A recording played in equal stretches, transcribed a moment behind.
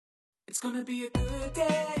It's gonna be a good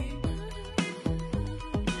day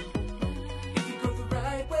if you go the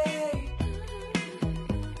right way.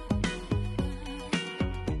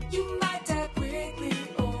 You might die quickly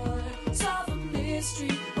or solve a mystery.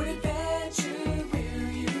 What adventure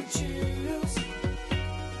will you choose?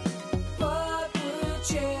 What would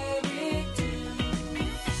Jarek do?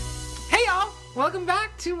 Hey y'all! Welcome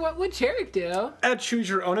back to What Would Jarek Do? A Choose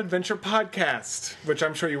Your Own Adventure podcast, which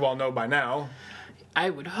I'm sure you all know by now. I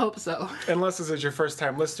would hope so. Unless this is your first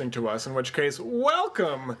time listening to us, in which case,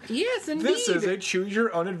 welcome! Yes, indeed. This is a Choose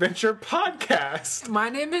Your Own Adventure podcast. My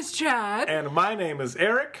name is Chad. And my name is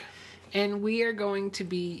Eric. And we are going to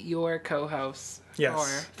be your co-hosts.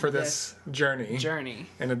 Yes, for this journey.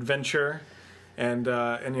 And adventure. And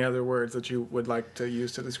any other words that you would like to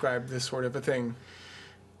use to describe this sort of a thing.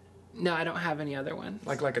 No, I don't have any other ones.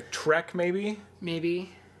 Like a trek, maybe?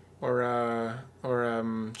 Maybe. Or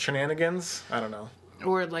shenanigans? I don't know.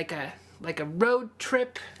 Or like a road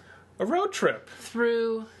trip A road trip.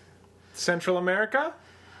 through... Central America?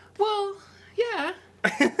 Well, yeah.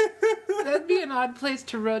 That'd be an odd place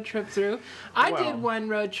to road trip through. I Well. did one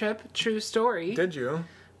road trip, true story. Did you?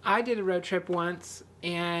 I did a road trip once,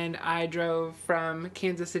 and I drove from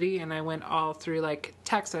Kansas City, and I went all through, like,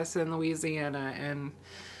 Texas and Louisiana and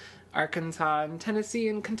Arkansas and Tennessee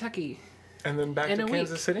and Kentucky. And then back In to a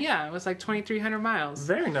Kansas week. City? Yeah, it was like 2,300 miles.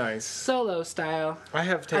 Very nice. Solo style. I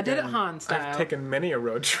did it Han style. I've taken many a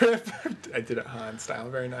road trip. I did it Han style.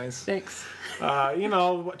 Very nice. Thanks.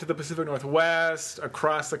 To the Pacific Northwest,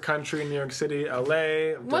 across the country, New York City,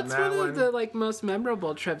 LA. What's one of the, like, most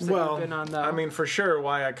memorable trips that you've been on, though? I mean, for sure,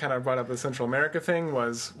 why I kind of brought up the Central America thing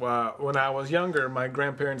was when I was younger, my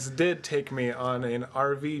grandparents did take me on an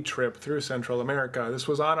RV trip through Central America. This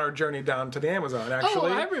was on our journey down to the Amazon, actually.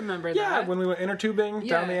 Oh, I remember Yeah, that. when we went inner tubing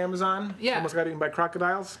down the Yeah. Amazon. Yeah. Almost got eaten by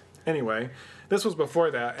crocodiles. Anyway, this was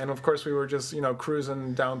before that, and of course we were just,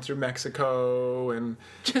 cruising down through Mexico and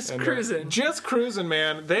cruising. Just cruising,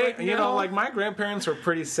 man. My grandparents were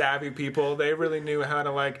pretty savvy people. They really knew how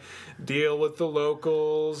to deal with the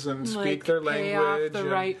locals and speak their pay language. off the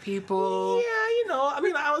right people. Yeah,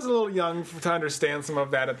 I was a little young to understand some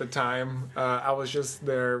of that at the time. I was just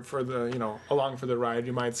there for along for the ride,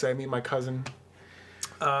 you might say. Me and my cousin.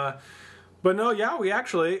 But no, yeah, we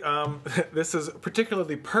actually, this is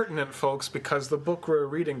particularly pertinent, folks, because the book we're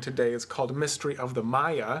reading today is called Mystery of the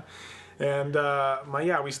Maya. And,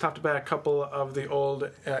 we stopped by a couple of the old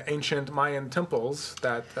ancient Mayan temples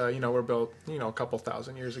that, were built, a couple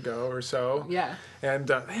thousand years ago or so. Yeah. And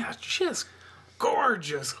they are just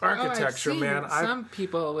gorgeous architecture, I've seen man. Some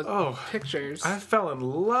people with pictures. I fell in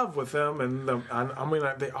love with them, and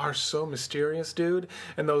they are so mysterious, dude.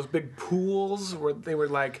 And those big pools they were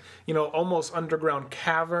almost underground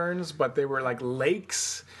caverns, but they were like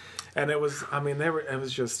lakes. And it was, it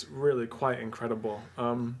was just really quite incredible.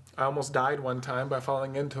 I almost died one time by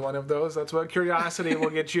falling into one of those. That's what curiosity will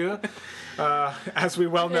get you, as we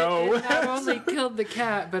well know. It not only killed the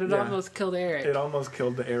cat, but it almost killed Eric. It almost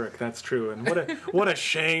killed the Eric, that's true. And what a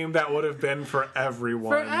shame that would have been for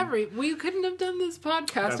everyone. We couldn't have done this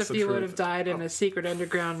podcast if you would have died in a secret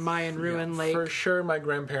underground Mayan ruin lake. For sure, my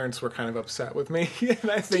grandparents were kind of upset with me.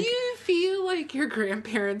 And I think, do you feel like your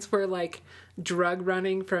grandparents were drug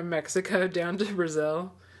running from Mexico down to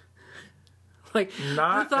Brazil?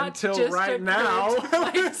 Not until right now.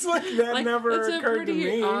 It's that never occurred to me.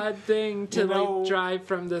 It's a pretty odd thing to drive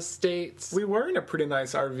from the States. We were in a pretty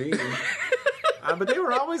nice RV. But they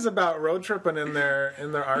were always about road tripping in their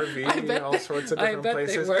RV, all sorts of different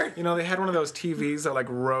places. They were. They had one of those TVs that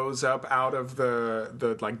rose up out of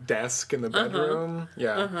the desk in the bedroom.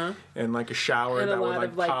 Yeah. And a shower and that a lot would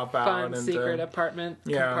of pop out fun into secret compartments.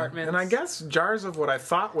 And I guess jars of what I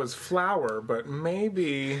thought was flour, but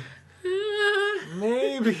maybe.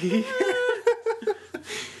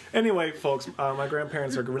 Anyway, folks, my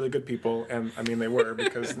grandparents are really good people, and they were,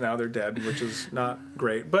 because now they're dead, which is not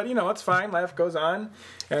great. But it's fine. Life goes on,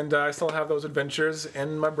 and I still have those adventures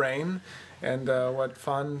in my brain. And what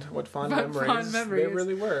fond memories they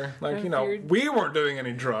really were. We weren't doing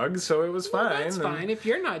any drugs, so it was fine. That's fine if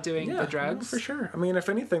you're not doing the drugs. For sure. If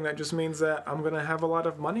anything, that just means that I'm going to have a lot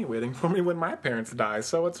of money waiting for me when my parents die,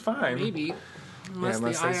 so it's fine. Maybe. Unless the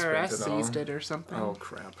IRS seized it or something. Oh,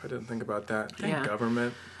 crap. I didn't think about that. Thank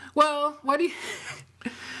government. Well, what do you...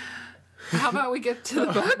 How about we get to the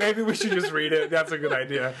book? Maybe we should just read it. That's a good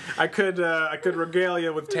idea. I could regale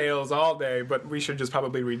you with tales all day, but we should just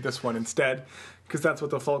probably read this one instead, because that's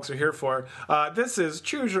what the folks are here for. This is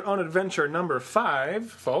Choose Your Own Adventure number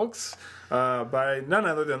 5, folks, by none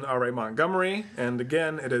other than R.A. Montgomery. And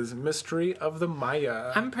again, it is Mystery of the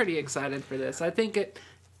Maya. I'm pretty excited for this. I think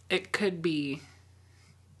it could be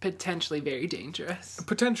potentially very dangerous.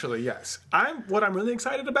 Potentially, yes. What I'm really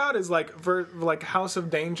excited about is for House of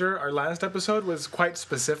Danger, our last episode was quite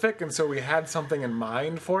specific, and so we had something in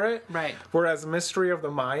mind for it. Right. Whereas Mystery of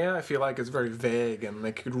the Maya, I feel like is very vague and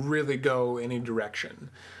they could really go any direction.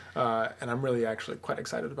 And I'm really actually quite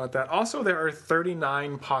excited about that. Also, there are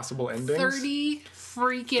 39 possible endings. 30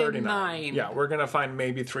 freaking 9. Yeah, we're gonna find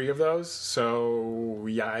maybe 3 of those. So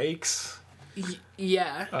yikes.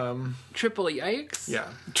 Yeah. Triple yikes. Yeah,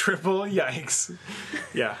 triple yikes.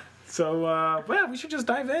 Yeah. So, well, we should just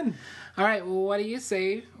dive in. All right. Well, what do you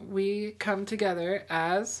say we come together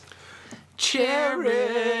as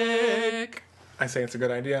Cherrick? I say it's a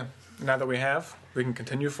good idea. Now that we can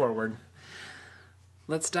continue forward.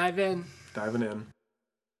 Let's dive in. Diving in.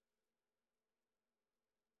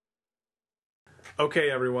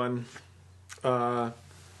 Okay, everyone.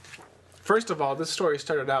 First of all, this story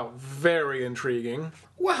started out very intriguing.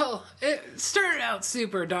 Well, it started out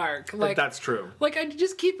super dark. That's true. I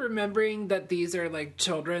just keep remembering that these are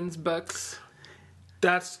children's books.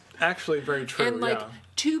 That's actually very true. And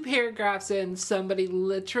 2 paragraphs in, somebody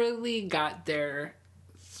literally got their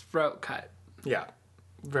throat cut. Yeah.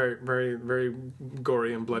 Very, very, very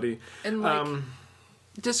gory and bloody. And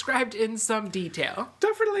described in some detail.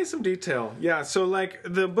 Definitely some detail. Yeah, so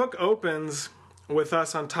the book opens with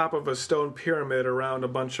us on top of a stone pyramid around a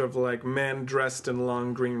bunch of men dressed in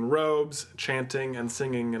long green robes, chanting and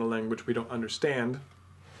singing in a language we don't understand.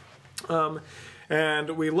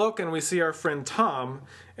 And we look and we see our friend Tom.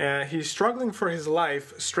 He's struggling for his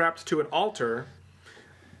life, strapped to an altar.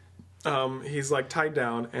 He's tied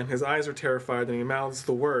down, and his eyes are terrified, and he mouths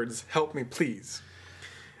the words, "Help me, please."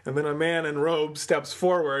 And then a man in robes steps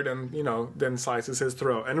forward and, then slices his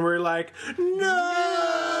throat. And we're like,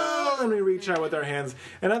 no! And we reach out with our hands.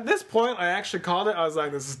 And at this point, I actually called it. I was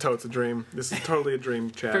like, this is totes a dream. This is totally a dream,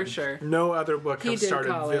 Chad. For sure. No other book has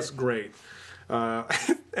started this great.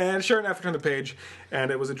 And sure enough, I turned the page, and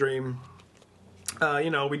it was a dream.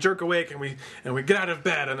 We jerk awake and we get out of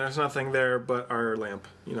bed, and there's nothing there but our lamp.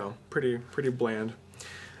 Pretty bland.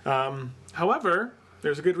 However,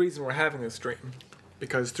 there's a good reason we're having this dream.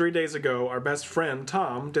 Because 3 days ago, our best friend,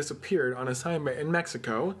 Tom, disappeared on assignment in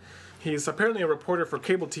Mexico. He's apparently a reporter for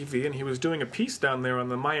cable TV, and he was doing a piece down there on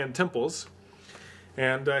the Mayan temples.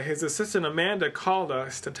 And his assistant, Amanda, called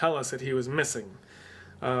us to tell us that he was missing.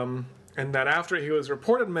 And that after he was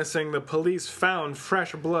reported missing, the police found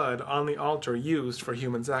fresh blood on the altar used for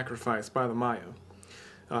human sacrifice by the Maya.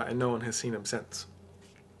 And no one has seen him since.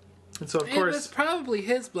 And so, of course, it was probably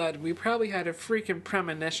his blood. We probably had a freaking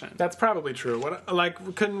premonition. That's probably true.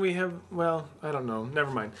 Couldn't we have? Well, I don't know. Never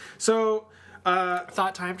mind. So,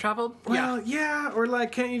 thought time traveled. Well, yeah. Or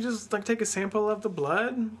can't you just take a sample of the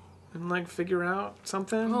blood and figure out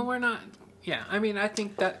something? Well, we're not. Yeah, I mean, I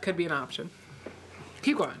think that could be an option.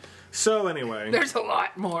 Keep going. So anyway, there's a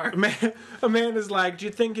lot more. Amanda's like, do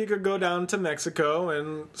you think you could go down to Mexico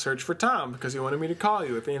and search for Tom because he wanted me to call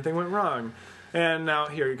you if anything went wrong? And now,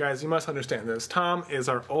 here, you guys, you must understand this. Tom is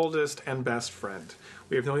our oldest and best friend.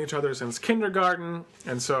 We have known each other since kindergarten,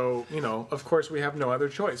 and so, of course, we have no other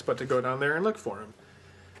choice but to go down there and look for him.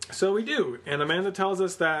 So we do, and Amanda tells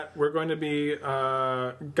us that we're going to be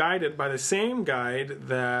guided by the same guide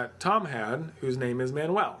that Tom had, whose name is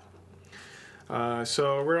Manuel.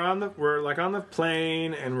 So we're on the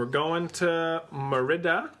plane, and we're going to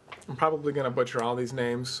Merida. I'm probably going to butcher all these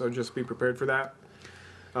names, so just be prepared for that.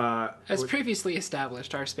 As previously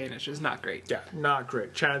established, our Spanish is not great. Yeah, not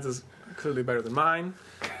great. Chad's is clearly better than mine.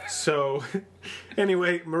 So,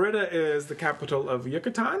 anyway, Merida is the capital of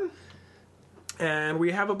Yucatan. And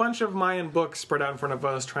we have a bunch of Mayan books spread out in front of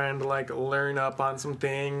us, trying to learn up on some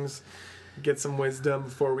things, get some wisdom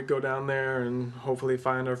before we go down there and hopefully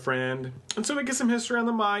find our friend. And so we get some history on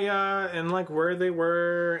the Maya and where they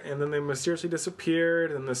were, and then they mysteriously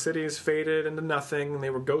disappeared, and the cities faded into nothing, and they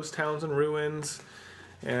were ghost towns and ruins.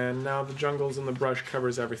 And now the jungles and the brush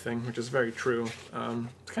covers everything, which is very true.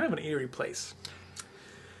 It's kind of an eerie place.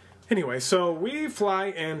 Anyway, so we fly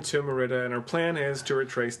into Merida, and our plan is to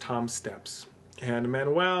retrace Tom's steps. And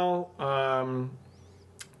Manuel,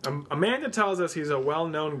 Amanda tells us he's a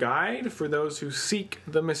well-known guide for those who seek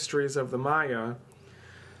the mysteries of the Maya.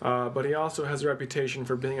 But he also has a reputation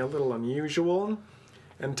for being a little unusual.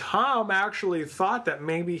 And Tom actually thought that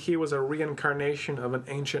maybe he was a reincarnation of an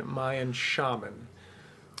ancient Mayan shaman.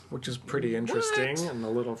 Which is pretty interesting and a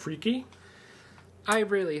little freaky. I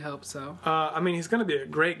really hope so. He's going to be a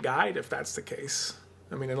great guide if that's the case.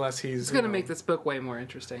 Unless he's... It's going to make this book way more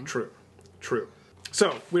interesting. True.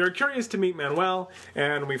 So, we are curious to meet Manuel,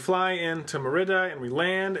 and we fly into Merida, and we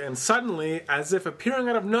land, and suddenly, as if appearing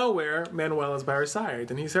out of nowhere, Manuel is by our side.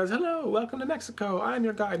 And he says, "Hello, welcome to Mexico. I'm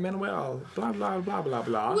your guide, Manuel. Blah, blah, blah, blah,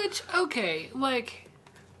 blah." Which, okay, like,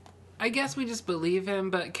 I guess we just believe him,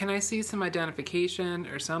 but can I see some identification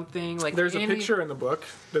or something? Like, There's a picture in the book.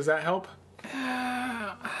 Does that help?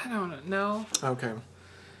 I don't know. Okay.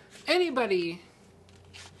 Anybody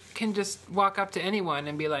can just walk up to anyone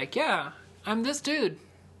and be like, yeah, I'm this dude.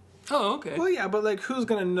 Oh, okay. Well, yeah, but, like, who's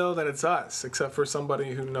gonna know that it's us, except for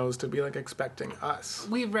somebody who knows to be, like, expecting us?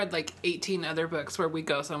 We've read like 18 other books where we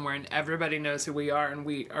go somewhere and everybody knows who we are and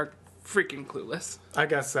we are freaking clueless. I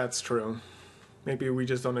guess that's true. Maybe we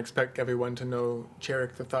just don't expect everyone to know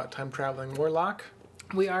Jarek the Thought Time Traveling Warlock.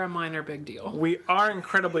 We are a minor big deal. We are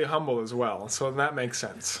incredibly humble as well, so that makes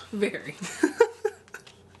sense. Very.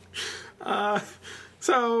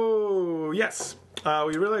 So, yes,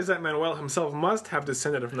 we realize that Manuel himself must have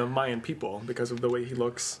descended from the Mayan people because of the way he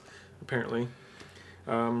looks, apparently.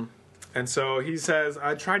 And so he says,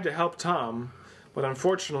 "I tried to help Tom, but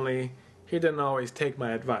unfortunately, he didn't always take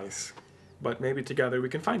my advice. But maybe together we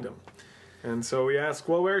can find him." And so we ask,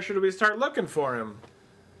 well, where should we start looking for him?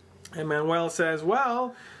 And Manuel says,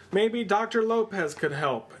 well, maybe Dr. Lopez could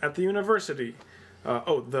help at the university.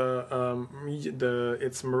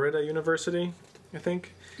 It's Merida University, I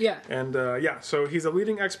think. Yeah. And so he's a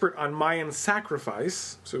leading expert on Mayan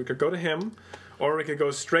sacrifice, so we could go to him, or we could go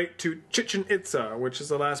straight to Chichen Itza, which is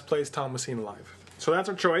the last place Tom was seen alive. So that's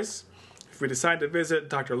our choice. If we decide to visit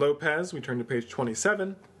Dr. Lopez, we turn to page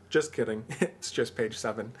 27. Just kidding. It's just page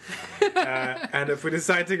 7. And if we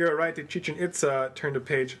decide to go right to Chichen Itza, turn to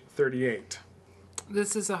page 38.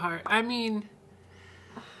 This is a hard... I mean,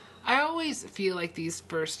 I always feel like these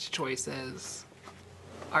first choices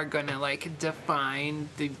are gonna, like, define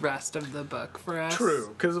the rest of the book for us. True,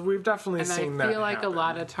 because we've definitely seen that And I feel like happen. a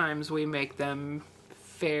lot of times we make them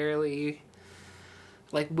fairly,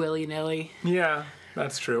 like, willy-nilly. Yeah,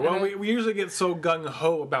 that's true. Well, we usually get so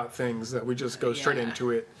gung-ho about things that we just go straight Yeah.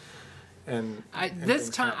 into it. And This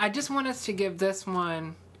things time, happen. I just want us to give this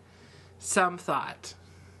one some thought.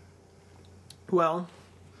 Well,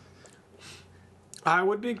 I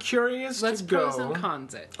would be curious Let's to go... pros and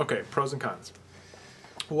cons it. Okay, pros and cons.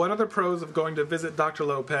 What are the pros of going to visit Dr.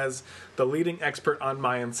 Lopez, the leading expert on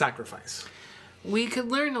Mayan sacrifice? We could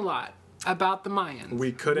learn a lot about the Mayans.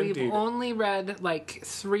 We could We've indeed. only read like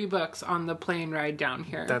 3 books on the plane ride down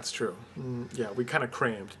here. That's true. Yeah, we kind of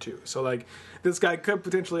crammed too. So, like, this guy could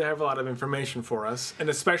potentially have a lot of information for us, and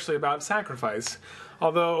especially about sacrifice.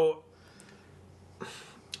 Although,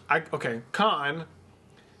 con,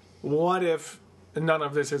 what if none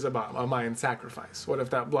of this is about a Mayan sacrifice? What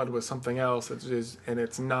if that blood was something else, and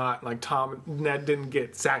it's not, like, Ned didn't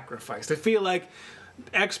get sacrificed? I feel like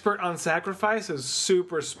expert on sacrifice is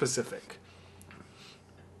super specific.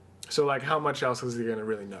 So, like, how much else is he going to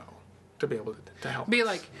really know to be able to help Be us?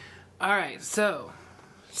 like, all right, so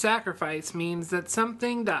sacrifice means that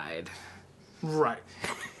something died. Right.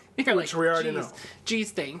 You're Which we already know.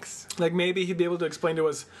 Geez, thanks. Like, maybe he'd be able to explain to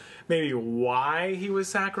us maybe why he was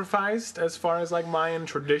sacrificed as far as, like, Mayan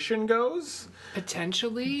tradition goes.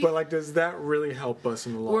 Potentially. But, like, does that really help us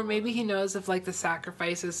in the long Or run? maybe he knows if, like, the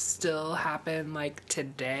sacrifices still happen, like,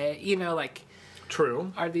 today. You know, like,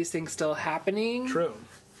 True. are these things still happening True.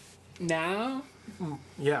 now?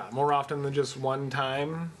 Yeah, more often than just one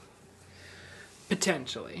time.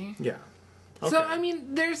 Potentially. Yeah. So, Okay. I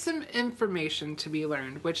mean, there's some information to be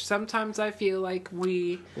learned, which sometimes I feel like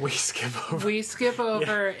we We skip over. skip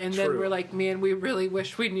over, Yeah, and then true. we're like, man, we really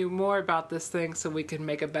wish we knew more about this thing so we could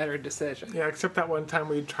make a better decision. Yeah, except that one time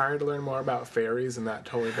we tried to learn more about fairies and that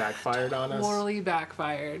totally backfired on us. Totally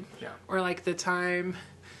backfired. Yeah. Or like the time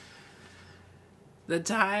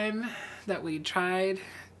that we tried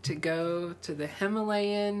to go to the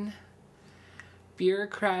Himalayan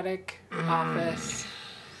bureaucratic office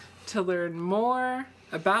to learn more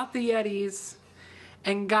about the Yetis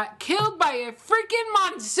and got killed by a freaking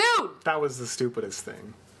monsoon. That was the stupidest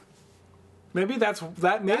thing. Maybe that's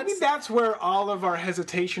where all of our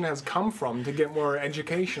hesitation has come from to get more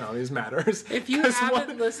education on these matters. If you 'Cause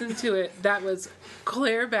haven't listened to it, that was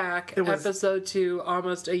clear back It was- episode 2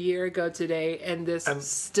 almost a year ago today, and this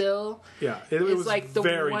still it is was like the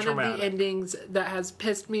very one traumatic. of the endings that has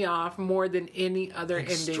pissed me off more than any other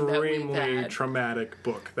ending that we've Extremely had. traumatic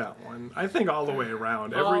book, that one. I think all the way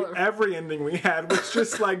around. All- Every ending we had was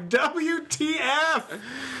just like, WTF!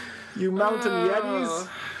 You mountain yetis.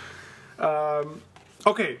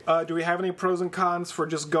 Okay, do we have any pros and cons for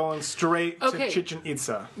just going straight Okay. to Chichen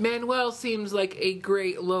Itza? Manuel seems like a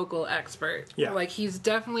great local expert. Yeah. Like, he's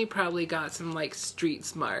definitely probably got some, like, street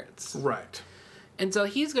smarts. Right. And so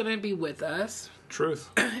he's going to be with us. Truth.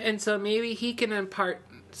 And so maybe he can impart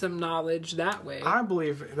some knowledge that way. I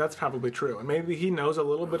believe that's probably true. And maybe he knows a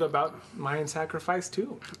little bit about Mayan sacrifice,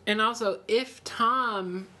 too. And also, if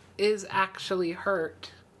Tom is actually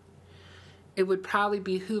hurt, it would probably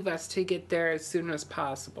behoove us to get there as soon as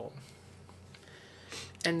possible.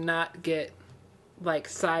 And not get, like,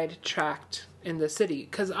 sidetracked in the city.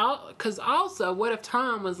 Because also, what if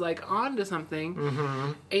Tom was, like, onto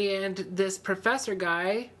something, and this professor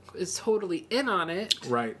guy is totally in on it,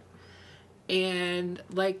 Right. and,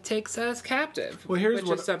 like, takes us captive, Well, here's which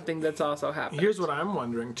what- is something that's also happened. Here's what I'm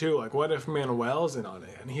wondering, too. Like, what if Manuel's in on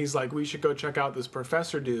it? And he's like, we should go check out this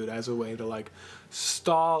professor dude as a way to, like,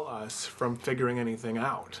 stall us from figuring anything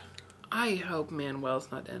out. I hope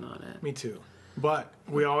Manuel's not in on it. Me too. But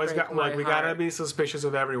we always Break got, my like, we gotta heart. be suspicious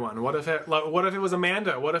of everyone. What if it was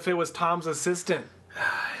Amanda? What if it was Tom's assistant?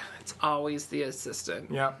 It's always the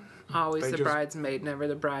assistant. Yeah. Always They the just- bridesmaid, never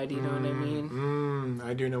the bride, you know what I mean?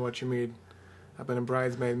 I do know what you mean. I've been a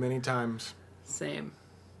bridesmaid many times. Same.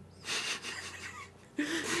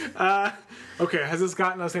 Okay, has this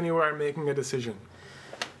gotten us anywhere in making a decision?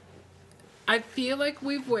 I feel like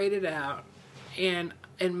we've waited out, and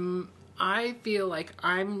I feel like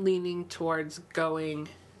I'm leaning towards going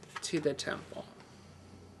to the temple.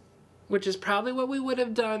 Which is probably what we would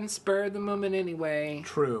have done spur of the moment anyway.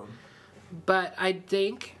 True. But I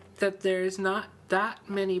think that there's not that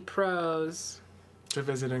many pros To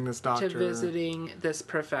visiting this doctor. to visiting this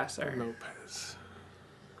professor. Lopez.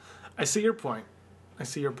 I see your point.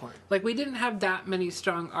 Like, we didn't have that many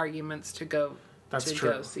strong arguments to go That's to true.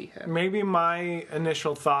 go see him. Maybe my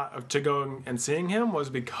initial thought of to go and seeing him was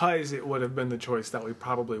because it would have been the choice that we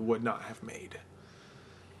probably would not have made.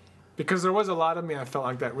 Because there was a lot of me, I felt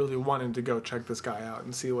like, that really wanted to go check this guy out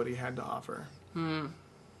and see what he had to offer.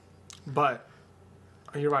 But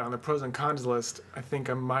you're right, on the pros and cons list, I think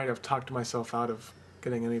I might have talked myself out of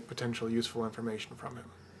getting any potential useful information from him.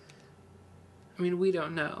 I mean, we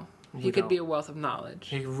don't know. He We could be a don't. wealth of knowledge.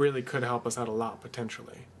 He really could help us out a lot,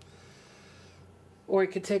 potentially. Or he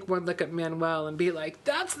could take one look at Manuel and be like,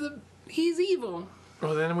 he's evil.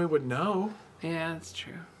 Well, then we would know. Yeah, that's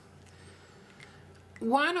true.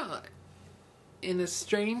 Why not, in a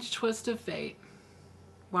strange twist of fate,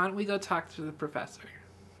 why don't we go talk to the professor?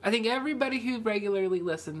 I think everybody who regularly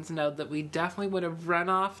listens know that we definitely would have run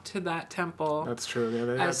off to that temple. That's true. Yeah,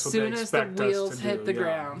 that's what soon they as the expect us wheels to hit do. the Yeah.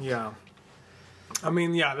 ground. Yeah. I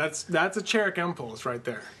mean, yeah, that's a Cherrick impulse right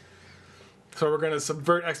there. So we're gonna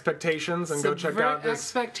subvert expectations and go check out this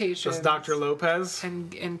expectations Dr. Lopez.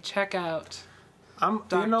 and check out. You know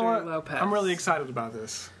Dr. what? Lopez. I'm really excited about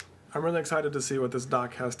this. I'm really excited to see what this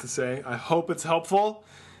doc has to say. I hope it's helpful,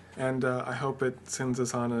 and I hope it sends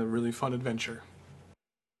us on a really fun adventure.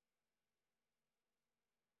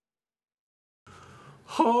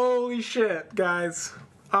 Holy shit, guys!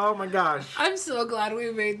 Oh my gosh! I'm so glad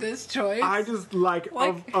we made this choice. I just like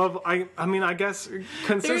I mean, I guess There's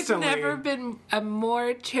consistently. never been a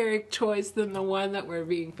more Cherrick choice than the one that we're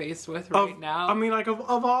being faced with right now. I mean, like, of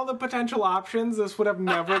all the potential options, this would have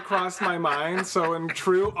never crossed my mind. So, in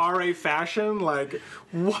true RA fashion, like,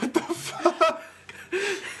 what the fuck?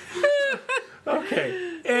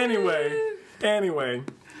 Okay. Anyway,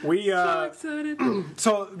 we so excited.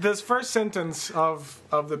 so this first sentence of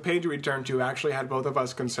the page we turned to actually had both of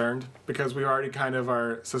us concerned because we already kind of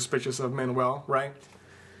are suspicious of Manuel, right?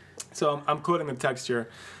 So I'm quoting the text here.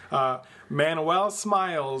 Manuel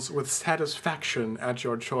smiles with satisfaction at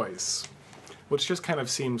your choice, which just kind of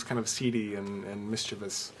seems kind of seedy and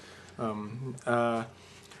mischievous. But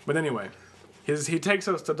anyway, he takes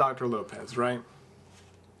us to Dr. Lopez, right?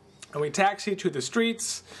 And we taxi to the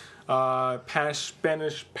streets, Pash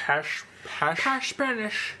Spanish, Posh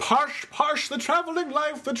Spanish. Posh, the traveling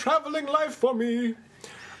life for me.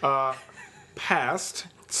 Past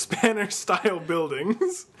Spanish-style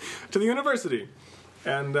buildings to the university.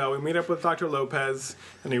 And we meet up with Dr. Lopez,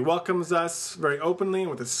 and he welcomes us very openly and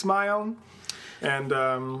with a smile.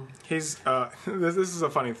 And he's this is a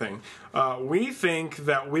funny thing. We think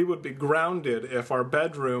that we would be grounded if our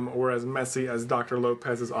bedroom were as messy as Dr.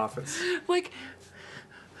 Lopez's office.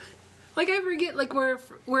 Like I forget, like we're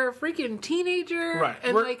a freaking teenager, Right.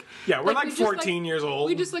 And we're like like we just, 14 years old.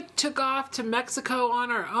 We just like took off to Mexico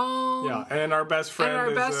on our own. Yeah, and our best friend And our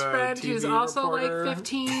is best a friend, TV who's also reporter. like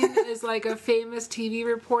 15, is like a famous TV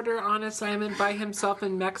reporter on assignment by himself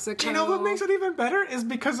in Mexico. Do you know what makes it even better is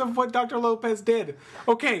because of what Dr. Lopez did.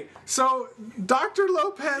 Okay, so Dr.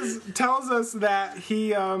 Lopez tells us that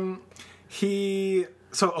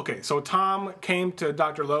so Tom came to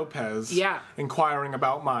Dr. Lopez Yeah. inquiring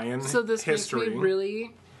about Mayan So this history. makes me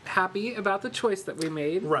really happy about the choice that we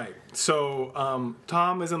made. Right. So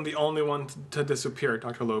Tom isn't the only one to disappear,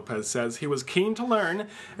 Dr. Lopez says. He was keen to learn,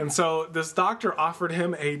 and so this doctor offered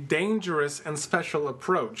him a dangerous and special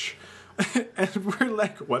approach. And we're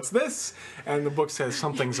like, what's this? And the book says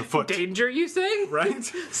something's afoot. Danger, you say? Right?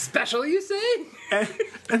 Special, you say?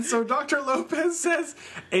 And so Dr. Lopez says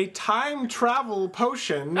a time travel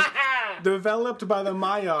potion developed by the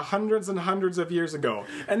Maya hundreds and hundreds of years ago.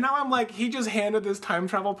 And now I'm like, he just handed this time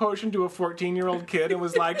travel potion to a 14-year-old kid and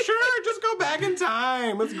was like, sure, just go back in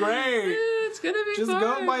time. It's great. It's gonna be Just fun.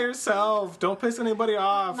 go by yourself. Don't piss anybody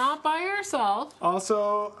off. Not by yourself.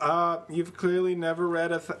 Also, you've clearly never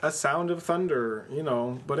read a Sound of Thunder,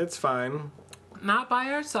 but it's fine. Not by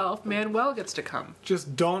yourself. Manuel gets to come.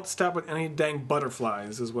 Just don't step with any dang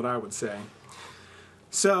butterflies, is what I would say.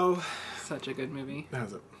 So, Such a good movie.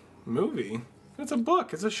 that's a movie. It's a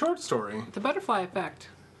book. It's a short story. The Butterfly Effect.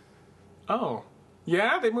 Oh.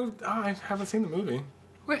 Yeah, they moved. Oh, I haven't seen the movie.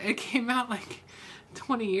 Wait, it came out like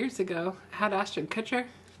 20 years ago. It had Ashton Kutcher.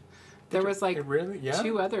 There was like It really? Yeah?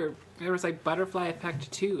 there was like Butterfly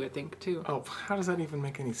Effect 2, I think, too. Oh, how does that even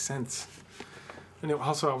make any sense? And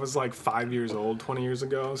also, I was like 5 years old 20 years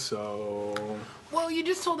ago, so... Well, you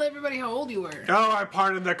just told everybody how old you were. Oh, I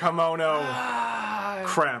parted the kimono.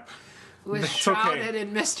 Crap. It was That's shrouded okay.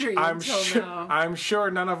 in mystery I'm until now. I'm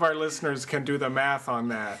sure none of our listeners can do the math on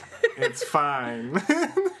that. It's fine.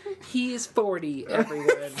 He's 40,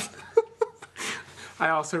 everyone. I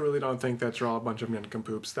also really don't think that you're all a bunch of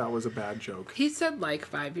nincompoops. That was a bad joke. He said like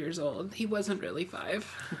 5 years old. He wasn't really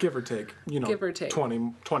 5. Give or take. Give or take.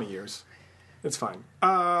 20 years. It's fine.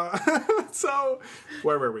 So,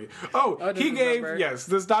 where were we? Oh, I don't he gave, remember. yes,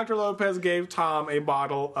 this Dr. Lopez gave Tom a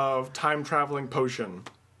bottle of time-traveling potion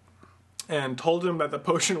and told him that the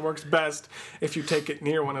potion works best if you take it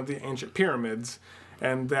near one of the ancient pyramids,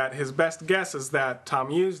 and that his best guess is that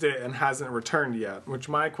Tom used it and hasn't returned yet, which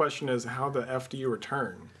my question is, how the F do you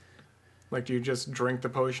return? Like, do you just drink the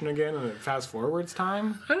potion again and it fast-forwards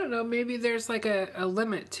time? I don't know. Maybe there's like a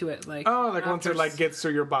limit to it. Like Once it, gets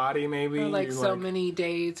through your body, maybe? or like you, so many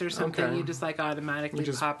days or something, Okay. you just like automatically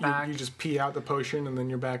just, pop back. You just pee out the potion and then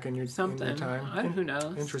you're back in your, Something. in your time. Who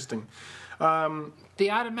knows? Interesting. The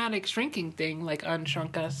automatic shrinking thing like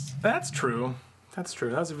unshrunk us. That's true. That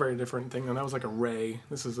was a very different thing. And that was like a ray.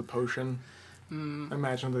 This is a potion. I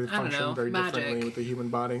imagine they I don't know. function very Magic. differently with the human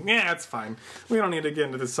body. Yeah, it's fine. We don't need to get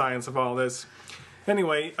into the science of all this.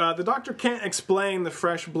 Anyway, the doctor can't explain the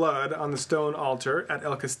fresh blood on the stone altar at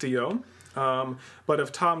El Castillo. But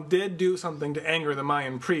if Tom did do something to anger the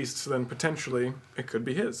Mayan priests, then potentially it could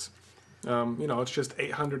be his. It's just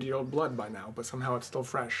 800-year-old blood by now, but somehow it's still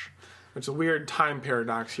fresh. It's a weird time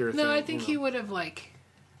paradox here. No, I think he would have like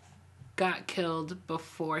got killed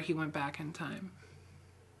before he went back in time.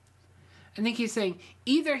 I think he's saying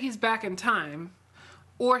either he's back in time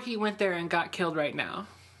or he went there and got killed right now.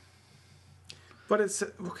 But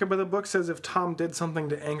but the book says if Tom did something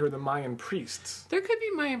to anger the Mayan priests. There could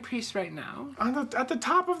be Mayan priests right now. At the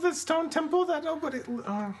top of the stone temple that nobody...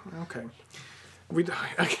 okay.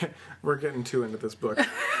 We're getting too into this book.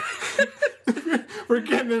 We're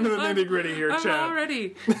getting into the nitty-gritty here, I'm Chad.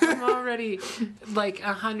 already like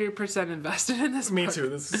 100% invested in this Me book. too.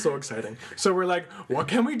 This is so exciting. So we're like, what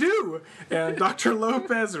can we do? And Dr.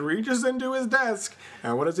 Lopez reaches into his desk,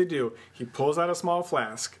 and what does he do? He pulls out a small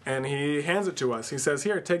flask, and he hands it to us. He says,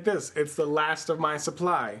 here, take this. It's the last of my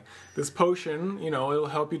supply. This potion, it'll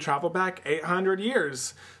help you travel back 800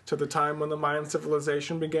 years to the time when the Mayan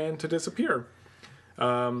civilization began to disappear.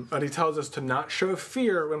 And he tells us to not show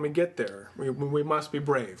fear when we get there. We must be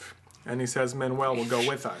brave. And he says Manuel will go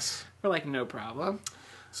with us. We're like, no problem.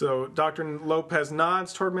 So Dr. Lopez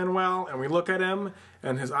nods toward Manuel, and we look at him,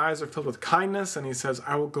 and his eyes are filled with kindness, and he says,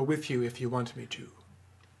 I will go with you if you want me to.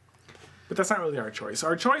 But that's not really our choice.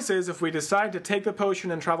 Our choice is if we decide to take the potion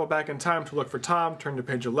and travel back in time to look for Tom, turn to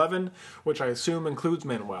page 11, which I assume includes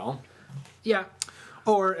Manuel. Yeah.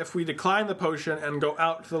 Or if we decline the potion and go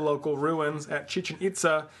out to the local ruins at Chichen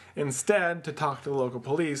Itza instead to talk to the local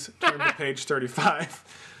police, turn to page 35.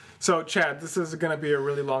 So, Chad, this is going to be a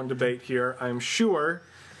really long debate here, I'm sure.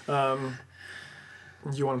 You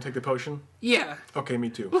want to take the potion? Yeah. Okay, me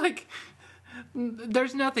too. Like,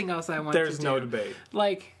 there's nothing else I want to do. There's no debate.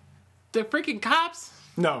 Like, the freaking cops?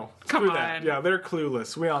 No. Come screw that. on. Yeah, they're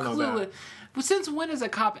clueless. We all know Clueless. that. Well, since when has a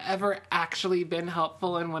cop ever actually been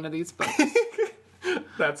helpful in one of these books?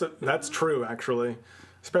 That's true, actually.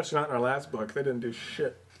 Especially not in our last book. They didn't do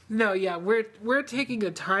shit. No, yeah, we're taking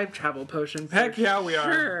a time travel potion. For Heck yeah, we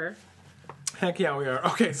are. Sure. Heck yeah, we are.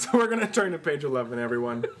 Okay, so we're going to turn to page 11,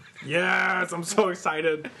 everyone. Yes, I'm so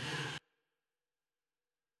excited.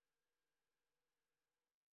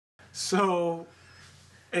 So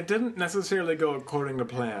it didn't necessarily go according to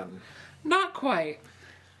plan. Not quite.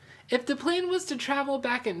 If the plan was to travel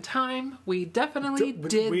back in time, we definitely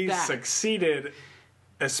did We that. succeeded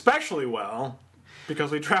especially well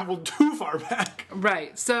because we traveled too far back.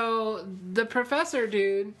 Right. So the professor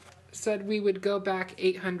dude said we would go back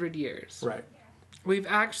 800 years. Right. We've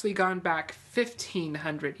actually gone back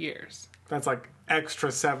 1,500 years. That's like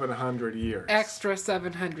extra 700 years. Extra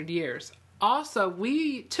 700 years. Also,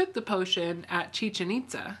 we took the potion at Chichen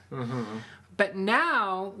Itza. Mm-hmm. But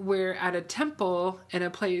now we're at a temple in a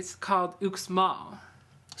place called Uxmal.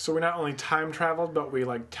 So we not only time traveled, but we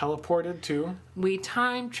like teleported too. We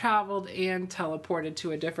time traveled and teleported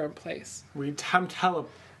to a different place. We time teletraveled.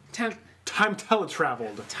 Time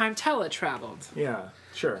teletraveled. Yeah,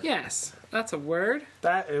 sure. Yes, that's a word.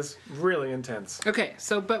 That is really intense. Okay,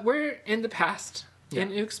 but we're in the past in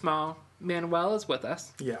Uxmal. Manuel is with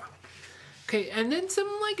us. Yeah. Okay, and then some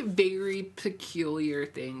like very peculiar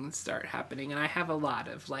things start happening, and I have a lot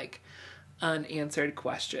of like unanswered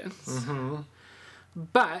questions. Mm-hmm.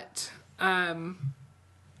 But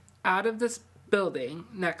out of this building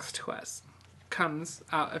next to us comes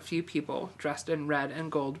out a few people dressed in red and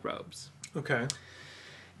gold robes. Okay.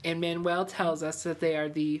 And Manuel tells us that they are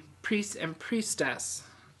the priest and priestess.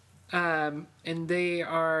 And they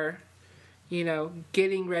are,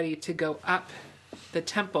 getting ready to go up the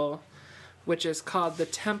temple, which is called the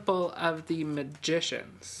Temple of the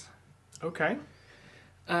Magicians. Okay.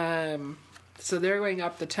 So they're going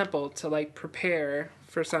up the temple to, like, prepare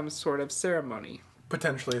for some sort of ceremony.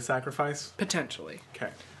 Potentially a sacrifice? Potentially.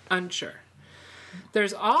 Okay. Unsure.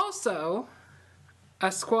 There's also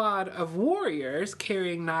a squad of warriors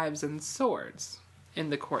carrying knives and swords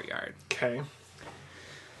in the courtyard. Okay.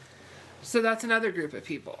 So that's another group of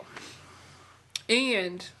people.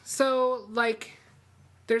 And so, like,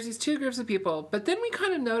 there's these two groups of people, but then we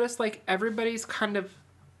kind of notice, like, everybody's kind of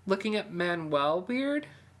looking at Manuel weird.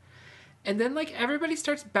 And then, like, everybody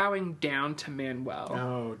starts bowing down to Manuel.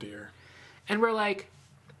 Oh, dear. And we're like,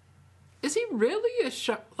 is he really a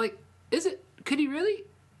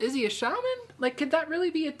is he a shaman? Like, could that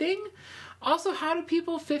really be a thing? Also, how do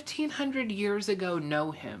people 1,500 years ago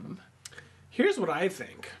know him? Here's what I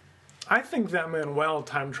think. I think that Manuel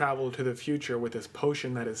time traveled to the future with this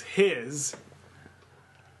potion that is his.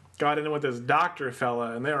 Got in with this doctor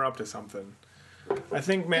fella, and they're up to something. I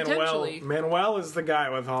think Potentially. Manuel is the guy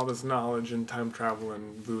with all this knowledge and time travel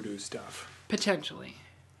and voodoo stuff. Potentially.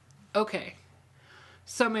 Okay.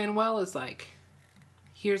 So Manuel is like,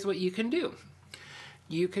 here's what you can do.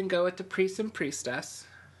 You can go with the priest and priestess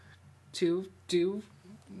to do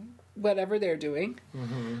whatever they're doing,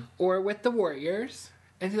 or with the warriors.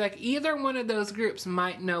 And he's like, either one of those groups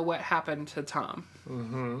might know what happened to Tom.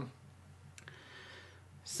 Mm-hmm.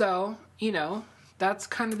 So, that's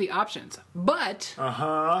kind of the options. But,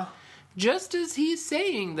 just as he's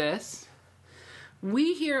saying this,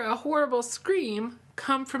 we hear a horrible scream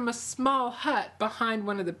come from a small hut behind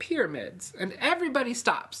one of the pyramids. And everybody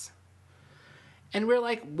stops. And we're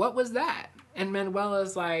like, what was that? And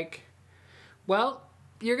Manuela's like, well,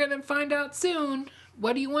 you're going to find out soon.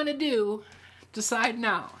 What do you want to do? Decide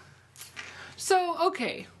now. So,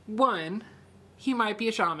 okay. 1, he might be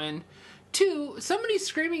a shaman. 2, somebody's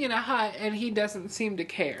screaming in a hut and he doesn't seem to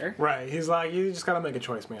care. Right. He's like, you just gotta make a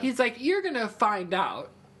choice, man. He's like, you're going to find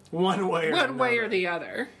out. One way or the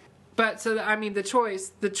other. But, so, the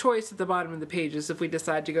choice at the bottom of the page is if we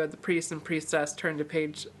decide to go with the priest and priestess, turn to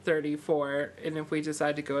page 34. And if we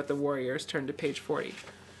decide to go with the warriors, turn to page 40.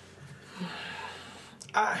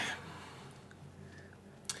 I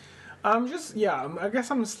guess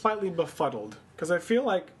I'm slightly befuddled. Because I feel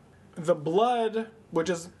like the blood, which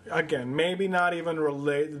is, again, maybe not even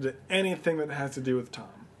related to anything that has to do with Tom.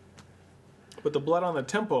 But the blood on the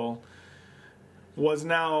temple was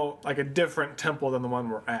now like a different temple than the one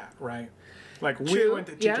we're at, right? Like, we True, went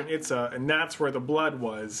to Chichen Itza, and that's where the blood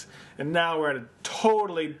was. And now we're at a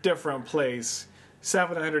totally different place,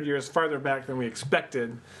 700 years farther back than we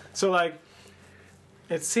expected. So, like,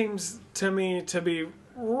 it seems to me to be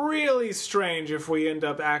really strange if we end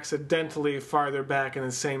up accidentally farther back in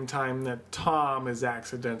the same time that Tom is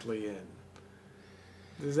accidentally in.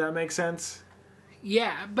 Does that make sense?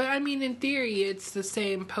 Yeah, but in theory, it's the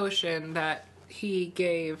same potion that he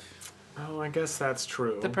gave. Oh, I guess that's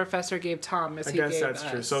true. The professor gave Tom as he gave us. I guess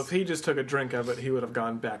that's true. So if he just took a drink of it, he would have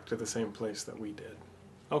gone back to the same place that we did.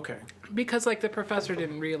 Okay. Because, the professor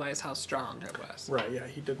didn't realize how strong it was. Right, yeah,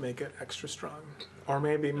 he did make it extra strong. Or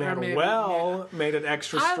maybe Manuel made it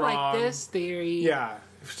extra strong. I like this theory. Yeah,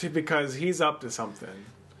 because he's up to something.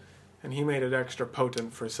 And he made it extra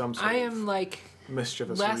potent for some sort I of am,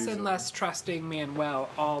 mischievous less reason. and less trusting Manuel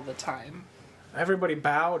all the time. Everybody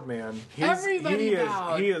bowed, man. Everybody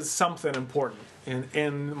bowed. He is something important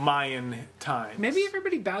in Mayan time. Maybe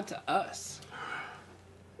everybody bowed to us.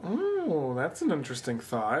 Oh, that's an interesting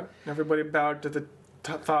thought. Everybody bowed to the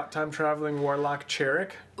thought time-traveling warlock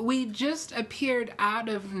Cherik. We just appeared out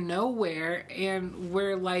of nowhere, and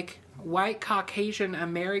we're like white Caucasian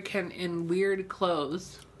American in weird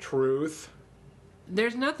clothes. Truth.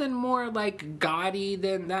 There's nothing more like gaudy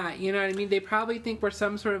than that. You know what I mean? They probably think we're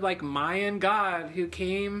some sort of like Mayan god who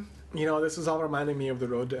came. You know, this is all reminding me of The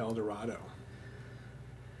Road to El Dorado.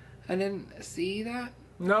 I didn't see that.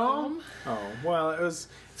 No? Oh, well, it's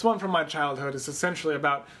one from my childhood. It's essentially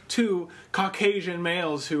about two Caucasian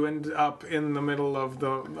males who end up in the middle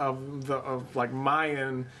of like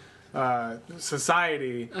Mayan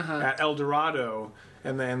society at El Dorado,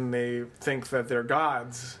 and then they think that they're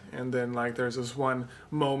gods, and then like there's this one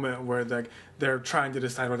moment where like they're trying to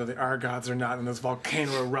decide whether they are gods or not, and this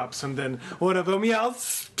volcano erupts, and then one of them yells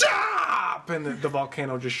 "Stop!" and the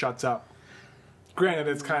volcano just shuts up. Granted,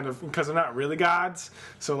 it's kind of because they're not really gods,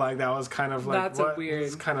 so like that was kind of like That's weird.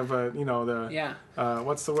 It's kind of a Yeah.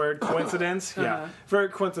 What's the word? Coincidence? Yeah, very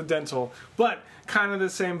coincidental, but kind of the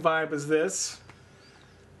same vibe as this.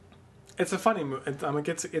 It's a funny movie. I mean,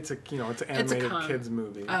 it's an animated kids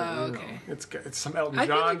movie. Oh, okay. It's good. It's some Elton I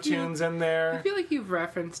feel John like tunes in there. I feel like you've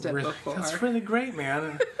referenced it before. That's really great,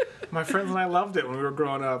 man. My friends and I loved it when we were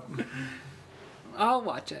growing up. I'll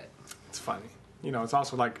watch it. It's funny. You know, it's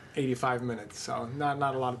also like 85 minutes, so not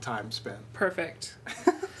a lot of time spent. Perfect.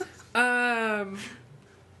 I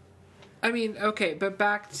mean, okay, but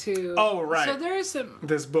back to... Oh, right. So there is some...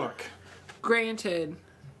 This book. Granted,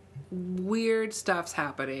 weird stuff's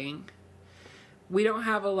happening. We don't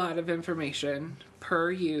have a lot of information,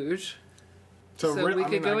 per usual. So we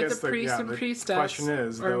could go with the priests and priestess, question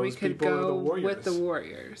is, or we those could people are the go warriors. with the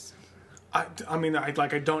warriors. I mean, I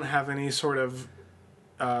don't have any sort of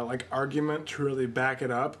like argument to really back it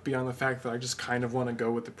up beyond the fact that I just kind of want to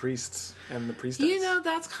go with the priests and the priestess. You know,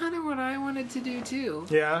 that's kind of what I wanted to do too.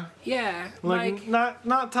 Yeah? Yeah, Like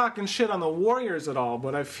not talking shit on the warriors at all,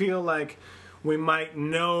 but I feel like we might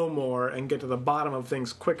know more and get to the bottom of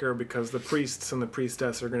things quicker because the priests and the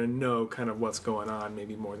priestess are going to know kind of what's going on,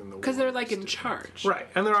 maybe more than the warriors. because they're like in charge, Right,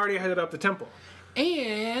 and they're already headed up the temple.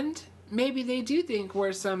 And maybe they do think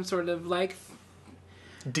we're some sort of like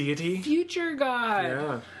Deity? future god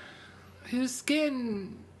Yeah. whose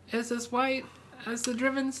skin is as white as the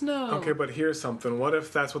driven snow. Okay, but here's something. What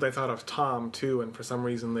if that's what they thought of Tom, too, and for some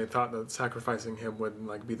reason they thought that sacrificing him would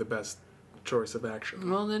like be the best choice of action?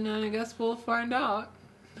 Well, then I guess we'll find out.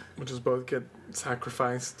 We'll just both get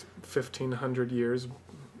sacrificed 1,500 years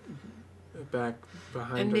back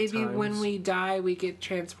behind And our maybe times. when we die, we get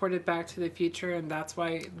transported back to the future, and that's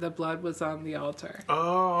why the blood was on the altar.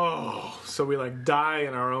 Oh, so we like die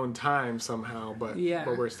in our own time somehow, but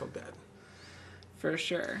we're still dead. For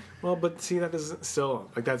sure. Well, but see, that isn't still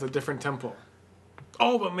like that's a different temple.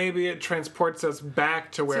 Oh, but maybe it transports us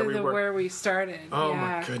back to where we were. Where we started. Oh yeah.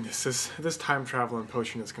 my goodness, this time traveling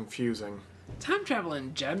potion is confusing. Time travel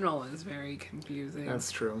in general is very confusing.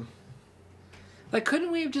 That's true. Like,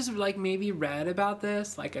 couldn't we have just like maybe read about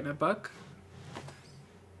this like in a book?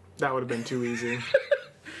 That would have been too easy.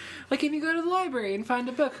 Like if you go to the library and find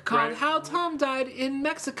a book called Right. How Tom Died in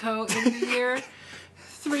Mexico in the year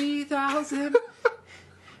 3000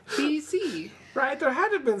 BC. Right, there had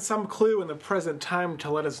to have been some clue in the present time to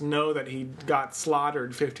let us know that he got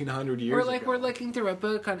slaughtered 1,500 years Or like ago. we're looking through a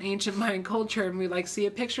book on ancient Mayan culture and we like see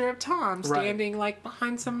a picture of Tom standing like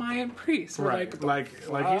behind some Mayan priest. We're Right, like he's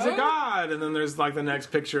a "What?" god, and then there's like the next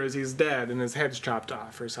picture is he's dead and his head's chopped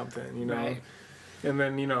off or something, you know. Right. And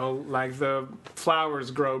then like the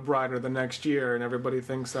flowers grow brighter the next year, and everybody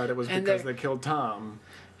thinks that it was And because they're- they killed Tom.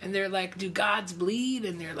 And they're like, do gods bleed?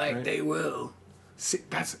 And they're like, Right. they will. See,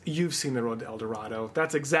 you've seen The Road to El Dorado.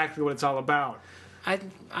 That's exactly what it's all about.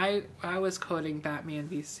 I was quoting Batman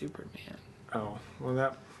v Superman. Oh,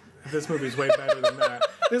 well this movie's way better than that.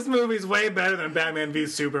 This movie's way better than Batman v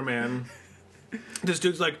Superman. This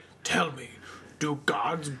dude's like, tell me, do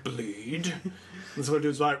gods bleed? And some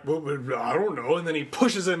dude's like, well, I don't know. And then he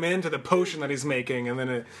pushes him into the potion that he's making, and then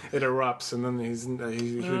it erupts, and then he's a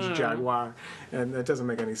huge jaguar. And it doesn't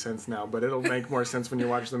make any sense now, but it'll make more sense when you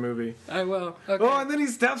watch the movie. I will. Okay. Oh, and then he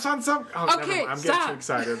steps on some... Oh, never Okay, mind. I'm stop. getting too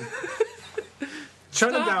excited. Shut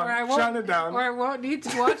it Stop, down. or I won't- Shut it down. Or I won't need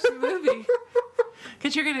to watch the movie.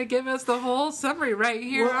 Because you're going to give us the whole summary right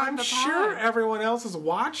here Well, on I'm the sure pod. everyone else has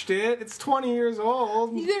watched it. It's 20 years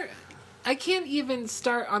old. I can't even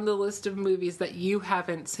start on the list of movies that you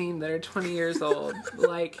haven't seen that are 20 years old.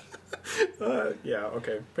 Like, Yeah,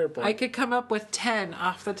 okay, fair point. I could come up with 10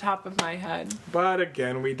 off the top of my head. But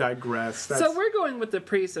again, we digress. That's... So we're going with the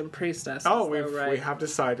priest and priestess. Oh, though, right? we have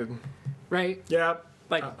decided. Right? Yeah,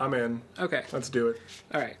 Like- I'm in. Okay. Let's do it.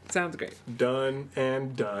 All right. Sounds great. Done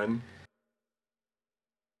and done.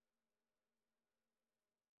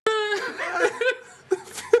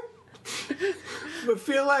 I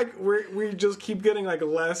feel like we just keep getting like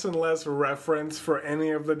less and less reference for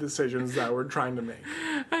any of the decisions that we're trying to make.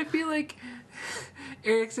 I feel like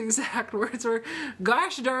Eric's exact words were,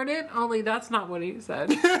 "Gosh darn it!" Only that's not what he said.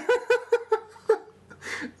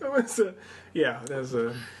 That's a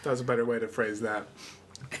better way to phrase that.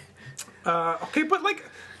 Okay, but like,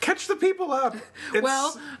 catch the people up. It's,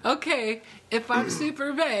 Well, okay. If I'm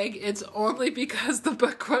super vague, it's only because the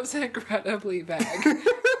book was incredibly vague.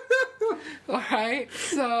 All right,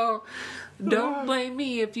 so don't blame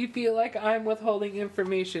me if you feel like I'm withholding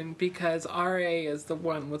information because RA is the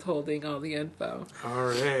one withholding all the info. all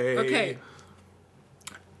right. Okay,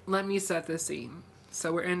 let me set the scene.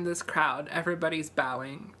 So we're in this crowd. Everybody's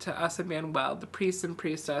bowing to us and Manuel. The priest and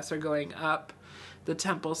priestess are going up the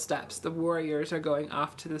temple steps. The warriors are going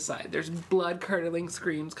off to the side. There's blood-curdling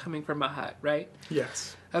screams coming from a hut, right?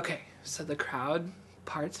 Yes. Okay, so the crowd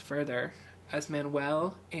parts further as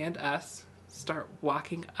Manuel and us start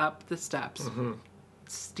walking up the steps.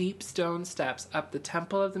 Steep stone steps up the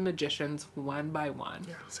Temple of the Magicians one by one.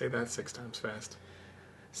 Yeah. Say that 6 times fast.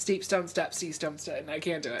 Steep stone steps, steep stone steps. I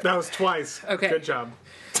can't do it. That was twice. Okay. Good job.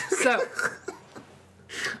 So,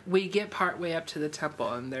 we get part way up to the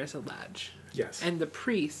temple and there's a ledge. Yes. And the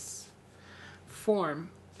priests form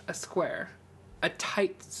a square, a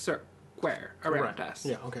tight square around Right. us.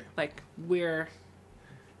 Yeah. Okay. Like we're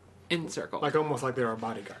encircled. Like almost like they're our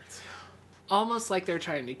bodyguards. Almost like they're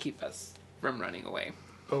trying to keep us from running away.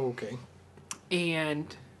 Okay.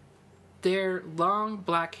 And their long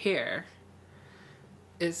black hair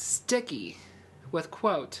is sticky with,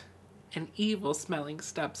 quote, an evil smelling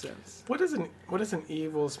substance. What does an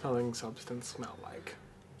evil smelling substance smell like?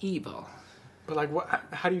 Evil. But like, what?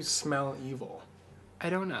 How do you smell evil? I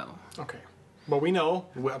don't know. Okay. Well, we know.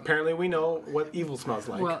 Apparently, we know what evil smells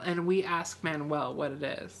like. Well, and we ask Manuel what it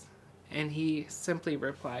is. And he simply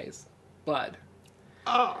replies, blood.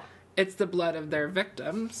 Oh. It's the blood of their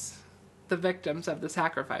victims. The victims of the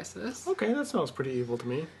sacrifices. Okay, that smells pretty evil to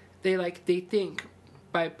me. They think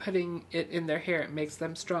by putting it in their hair it makes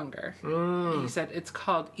them stronger. He said it's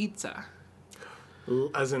called Itza.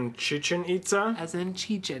 As in Chichen Itza? As in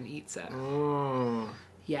Chichen Itza. Oh.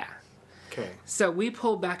 Yeah. Okay. So we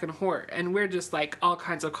pull back in horror, and we're just like, all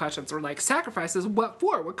kinds of questions. We're like, sacrifices? What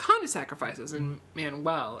for? What kind of sacrifices? And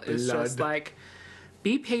Manuel is just Blood. like,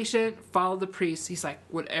 be patient, follow the priest. He's like,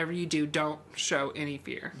 whatever you do, don't show any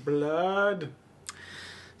fear. Blood.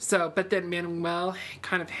 So, but then Manuel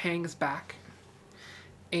kind of hangs back,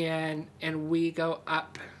 and we go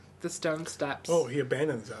up the stone steps. Oh, he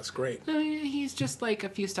abandons us. Great. No, he's just like a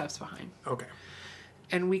few steps behind. Okay.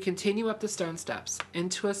 And we continue up the stone steps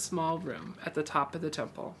into a small room at the top of the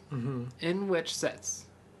temple, in which sits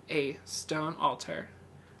a stone altar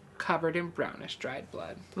covered in brownish dried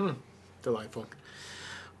blood. Delightful.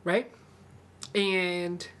 Right?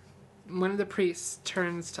 And one of the priests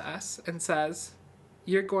turns to us and says,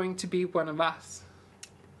 "You're going to be one of us."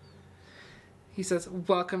 He says,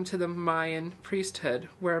 "Welcome to the Mayan priesthood,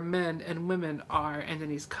 where men and women are," and then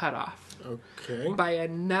he's cut off Okay. by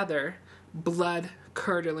another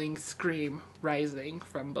blood-curdling scream rising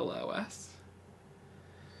from below us.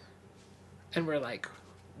 And we're like,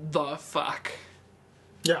 the fuck?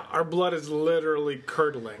 Yeah, our blood is literally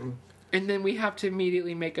curdling. And then we have to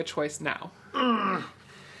immediately make a choice now.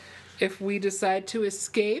 If we decide to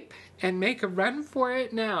escape and make a run for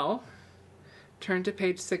it now, turn to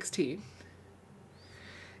page 16.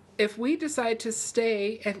 If we decide to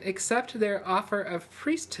stay and accept their offer of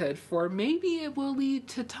priesthood, for maybe it will lead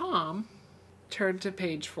to Tom, turn to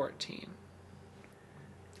page 14.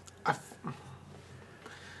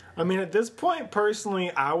 I mean, at this point,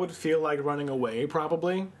 personally, I would feel like running away,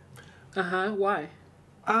 probably. Why?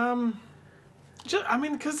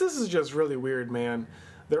 Because this is just really weird, man.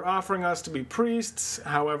 They're offering us to be priests,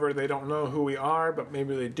 however, they don't know who we are, but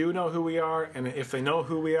maybe they do know who we are, and if they know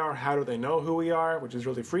who we are, how do they know who we are, which is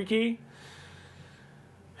really freaky.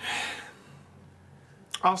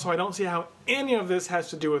 Also, I don't see how any of this has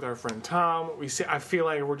to do with our friend Tom. I feel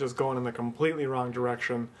like we're just going in the completely wrong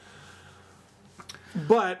direction.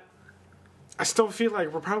 But I still feel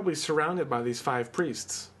like we're probably surrounded by these 5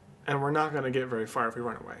 priests, and we're not going to get very far if we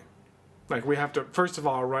run away. Like, we have to, first of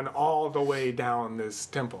all, run all the way down this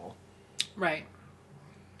temple. Right.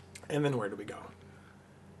 And then where do we go?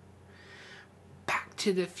 Back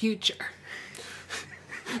to the future.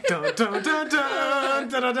 Dun, dun, dun, dun, dun,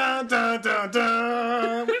 dun, dun, dun, dun,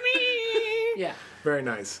 dun. Yeah. Very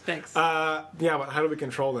nice. Thanks. Yeah, but how do we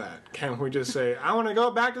control that? Can we just say, I want to go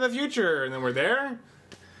back to the future, and then we're there?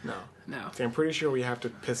 No. No. See, I'm pretty sure we have to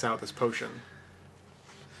piss out this potion.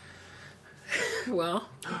 Well,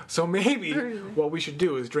 So maybe what we should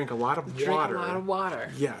do is drink a lot of drink water. a lot of water.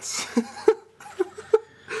 Yes.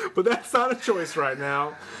 But that's not a choice right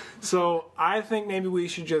now. So I think maybe we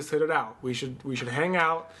should just hit it out. We should hang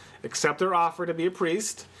out, accept their offer to be a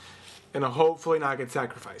priest, and hopefully not get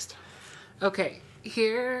sacrificed. Okay,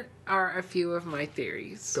 here are a few of my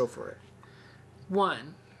theories. Go for it.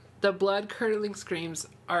 1, the blood-curdling screams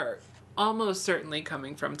are almost certainly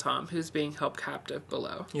coming from Tom, who's being held captive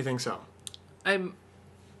below. You think so? I'm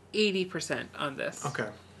 80% on this. Okay.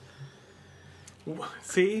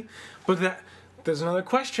 See? But there's another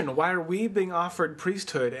question. Why are we being offered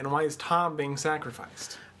priesthood, and why is Tom being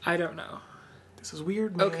sacrificed? I don't know. This is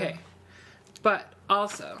weird, man. Okay. But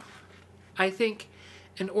also, I think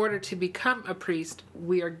in order to become a priest,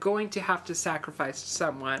 we are going to have to sacrifice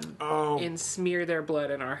someone Oh. and smear their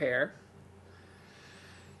blood in our hair,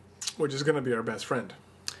 Which is going to be our best friend.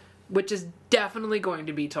 which is definitely going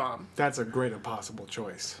to be Tom. That's a great impossible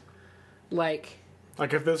choice. Like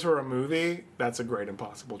Like, if this were a movie, that's a great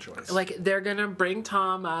impossible choice. they're going to bring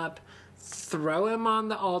Tom up, throw him on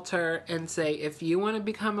the altar, and say, if you want to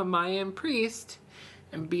become a Mayan priest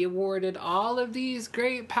and be awarded all of these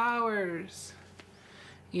great powers,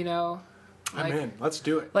 you know, I'm in. Let's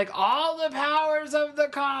do it. like all the powers of the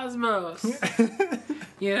cosmos.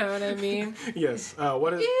 You know what I mean? Yes.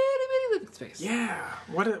 What is... Itty bitty living space. Yeah.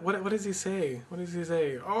 What does he say? What does he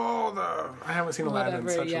say? Oh, I haven't seen Aladdin in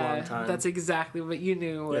Whatever, such a long time. that's exactly what you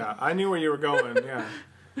knew. Yeah, I knew where you were going. Yeah.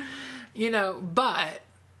 You know, but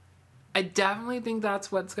I definitely think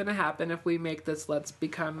that's what's going to happen if we make this let's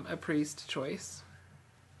become a priest choice.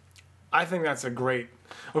 I think that's a great...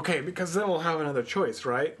 Okay, because then we'll have another choice,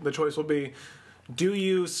 right? The choice will be, do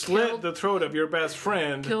you slit the throat of your best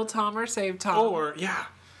friend? Kill Tom or save Tom. Or, yeah.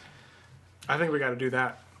 I think we got to do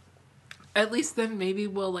that. At least then maybe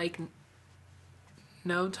we'll,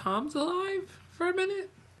 know Tom's alive for a minute.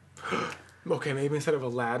 Okay, maybe instead of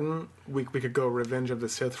Aladdin, we could go Revenge of the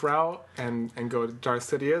Sith route and go to Darth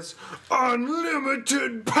Sidious.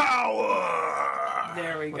 Unlimited power!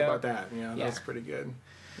 There we What go. about that? Yeah, Yeah. that's pretty good.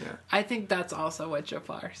 Yeah. I think that's also what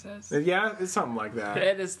Jafar says. Yeah, it's something like that.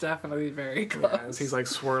 It is definitely very close. Yeah, as he's like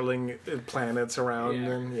swirling planets around, Yeah.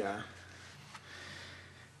 and yeah.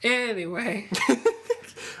 Anyway,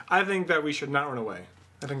 I think that we should not run away.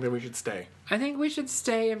 I think that we should stay. I think we should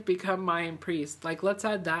stay and become Mayan priest. Let's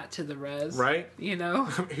add that to the res. Right? You know?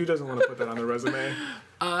 Who doesn't want to put that on the resume?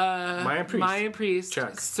 Mayan priest. Mayan priest,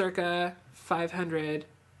 Check. circa 500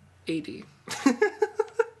 AD.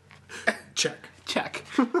 Check. Check.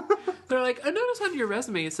 They're like, I noticed on your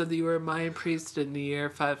resume it said that you were a Mayan priest in the year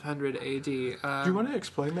 500 AD. Do you want to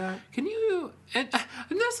explain that? Can you... And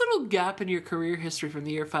this little gap in your career history from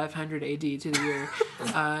the year 500 AD to the year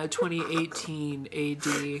 2018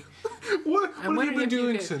 AD. What have you wondering been if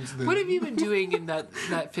doing could- since then? What have you been doing in that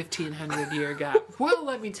 1500 year gap? Well,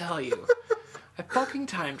 let me tell you. I fucking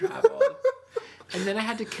time traveled. And then I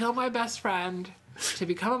had to kill my best friend to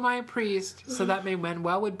become a Mayan priest so that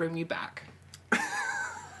Manuel would bring me back.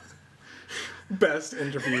 Best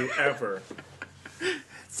interview ever. It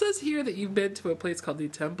says here that you've been to a place called the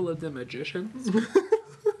Temple of the Magicians.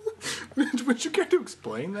 Would you care to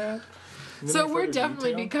explain that? In So any we're further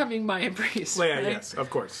definitely detail? becoming Mayan priests. Yeah, right? yes, of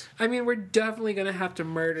course. I mean, we're definitely going to have to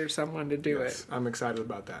murder someone to do Yes, I'm excited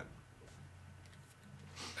about that.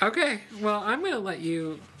 it. Okay, well, I'm going to let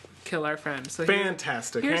you kill our friend. So here-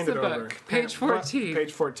 Fantastic. here's Hand the it book, over. page 14.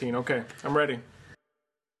 Page 14. Okay, I'm ready.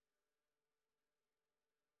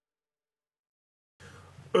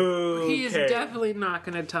 Okay. He's definitely not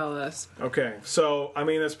going to tell us. Okay, so, I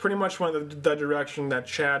mean, that's pretty much one of the direction that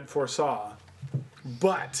Chad foresaw.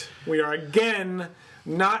 But we are again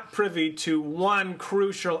not privy to one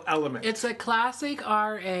crucial element. It's a classic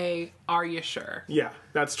RA, are you sure? Yeah,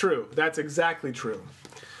 that's true. That's exactly true.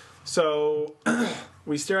 So,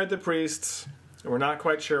 we stare at the priests, and we're not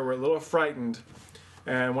quite sure. We're a little frightened.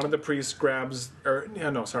 And one of the priests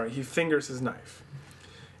he fingers his knife.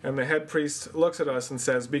 And the head priest looks at us and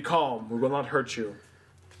says, "Be calm, we will not hurt you."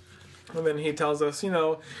 And then he tells us,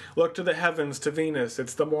 look to the heavens, to Venus.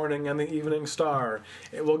 It's the morning and the evening star.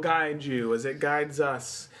 It will guide you as it guides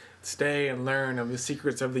us. stay and learn of the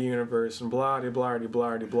secrets of the universe and blah de blah de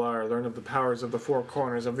blah de blah. Learn of the powers of the four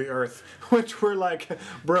corners of the earth, which we're like,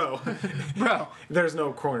 bro, Bro, there's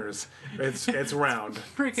no corners. It's round.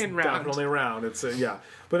 freaking round. Definitely round. It's yeah,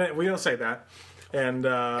 but we don't say that, and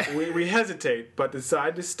we hesitate, but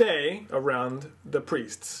decide to stay around the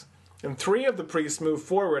priests. And 3 of the priests move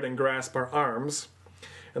forward and grasp our arms,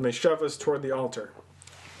 and they shove us toward the altar.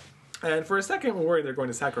 And for a second, we're worried they're going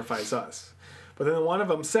to sacrifice us. But then one of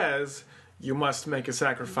them says, "You must make a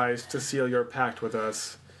sacrifice to seal your pact with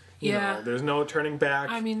us. You Yeah. know, there's no turning back.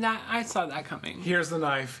 I mean, that I saw that coming. Here's the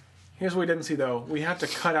knife. Here's what we didn't see, though. We have to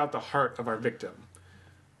cut out the heart of our victim."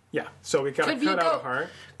 Yeah, so we gotta Could be a cut out a goat. heart.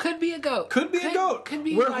 Could be a goat. Could be a goat. Could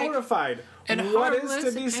be We're like horrified. an What is to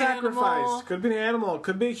harmless be sacrificed? animal. Could be an animal.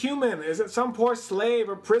 Could be a human. Is it some poor slave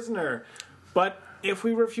or prisoner? But if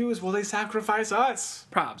we refuse, will they sacrifice us?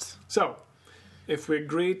 props. So, if we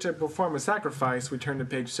agree to perform a sacrifice, we turn to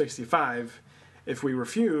page 65. If we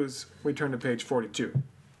refuse, we turn to page 42.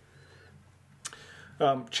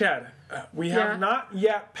 Chad, we have Yeah. not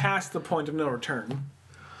yet passed the point of no return.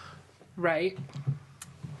 Right?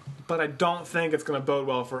 But I don't think it's going to bode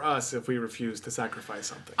well for us if we refuse to sacrifice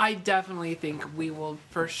something. I definitely think we will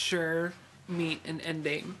for sure meet an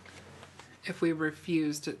ending if we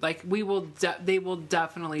refuse to. Like, we will. They will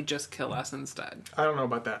definitely just kill us instead. I don't know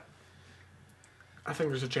about that. I think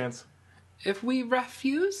there's a chance. If we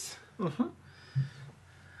refuse,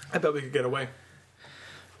 I bet we could get away.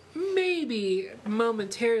 maybe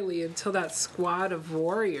momentarily until that squad of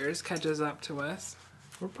warriors catches up to us.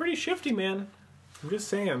 We're pretty shifty, man. I'm just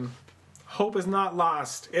saying. Hope is not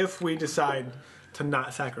lost if we decide to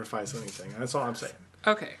not sacrifice anything. That's all I'm saying.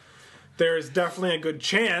 Okay. There is definitely a good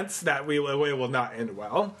chance that we will not end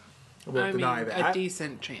well. I won't I mean, deny a that.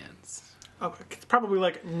 decent chance. It's probably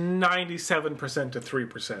like 97% to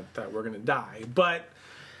 3% that we're going to die. But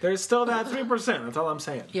there's still that 3%. That's all I'm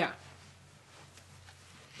saying. Yeah.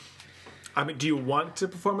 I mean, do you want to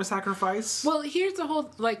perform a sacrifice? Well, here's the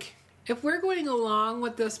whole, like, if we're going along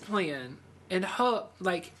with this plan and hope,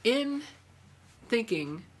 like, in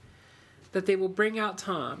thinking that they will bring out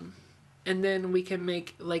Tom, and then we can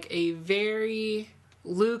make, like, a very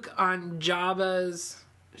Luke on Jabba's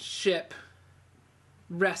ship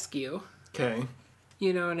rescue. Okay.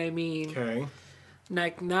 You know what I mean? Okay.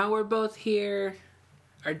 Like, now we're both here.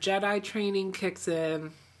 Our Jedi training kicks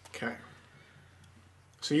in. Okay.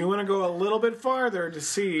 So you want to go a little bit farther to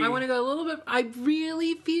see... I want to go a little bit. I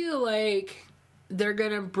really feel like they're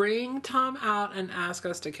going to bring Tom out and ask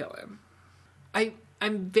us to kill him.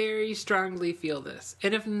 I'm very strongly feel this.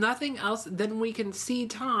 And if nothing else, then we can see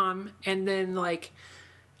Tom and then, like,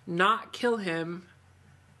 not kill him.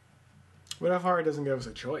 What if Hari doesn't give us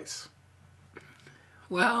a choice?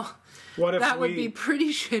 Well, What if that would we... be pretty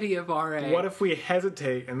shitty of RA. What if we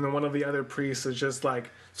hesitate and then one of the other priests is just like,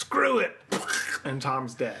 screw it! And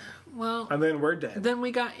Tom's dead. Well, And then we're dead. then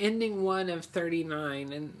we got ending 1 of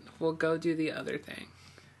 39, and we'll go do the other thing.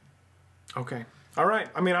 Okay. All right.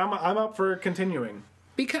 I mean, I'm up for continuing.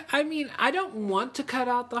 Because, I mean, I don't want to cut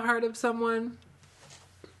out the heart of someone.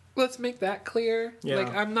 Let's make that clear. Yeah.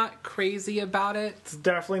 Like, I'm not crazy about it. It's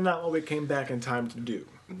definitely not what we came back in time to do.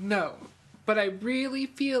 No. But I really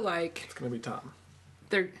feel like It's going to be Tom.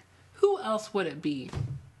 who else would it be?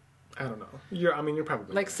 I don't know. You're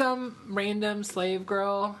probably... Like some random slave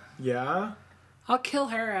girl? Yeah? I'll kill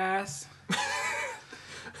her ass.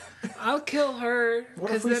 I'll kill her. What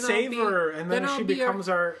 'cause if we then I'll save be- her and then I'll she be a- becomes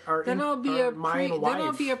our Then I'll be a Mayan wife? Then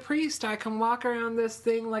I'll be a priest. I can walk around this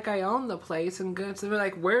thing like I own the place and go to be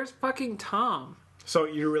like, "Where's fucking Tom?" So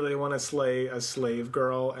you really want to slay a slave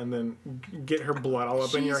girl and then get her blood all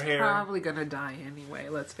up in your She's hair? probably gonna die anyway.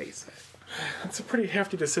 Let's face it. It's a pretty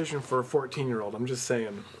hefty decision for a 14-year-old. I'm just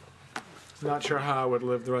saying. Not sure how I would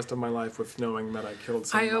live the rest of my life with knowing that I killed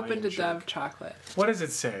some I Mayan opened a chick. Dove chocolate. What does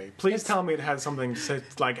it say? Please It's- tell me it has something to say,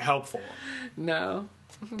 like helpful. No,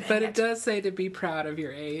 but it does say to be proud of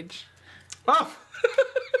your age. Oh,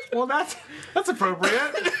 well that's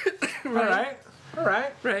appropriate. All right.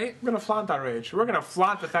 Right. We're gonna flaunt our age. We're gonna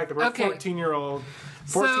flaunt the fact that we're Okay. 14 years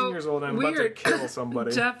old and we about to are kill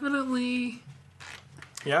somebody. Definitely.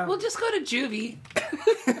 Yeah. We'll just go to juvie.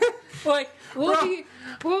 Like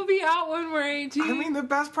we'll be out when we're 18. I mean, the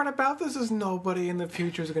best part about this is nobody in the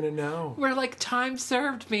future is gonna know. We're like time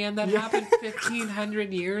served, man. That Yeah. happened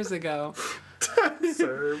 1,500 years ago.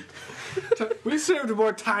 Served. We served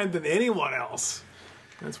more time than anyone else.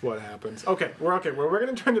 That's what happens. Okay, we're okay. We're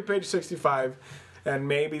gonna turn to page 65 and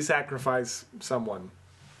maybe sacrifice someone.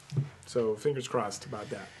 So fingers crossed about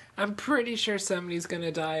that. I'm pretty sure somebody's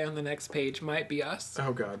gonna die on the next page. Might be us.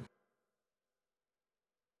 Oh god.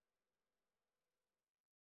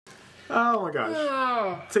 Oh my gosh.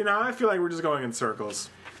 Oh. See, now I feel like we're just going in circles.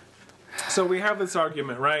 So we have this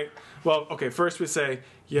argument, right? Well, okay, first we say,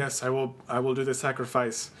 yes, I will do the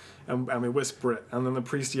sacrifice. And we whisper it. And then the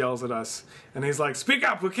priest yells at us. And he's like, speak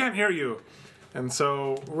up, we can't hear you. And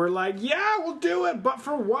so we're like, yeah, we'll do it, but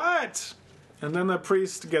for what? And then the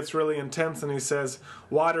priest gets really intense and he says,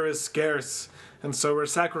 water is scarce. And so we're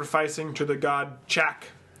sacrificing to the god Chak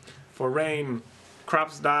for rain.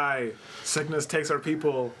 Crops die, sickness takes our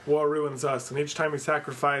people, war ruins us, and each time we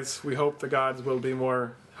sacrifice, we hope the gods will be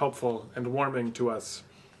more helpful and warming to us.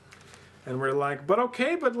 And we're like, but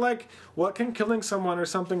okay, but like, what can killing someone or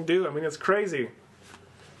something do? I mean, it's crazy.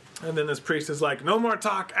 And then this priest is like, no more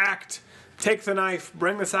talk, act, take the knife,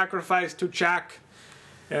 bring the sacrifice to Chak.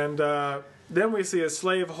 And then we see a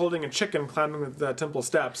slave holding a chicken climbing the temple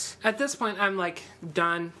steps. At this point, I'm like,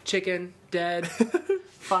 done. Chicken, dead.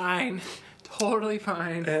 Fine. Totally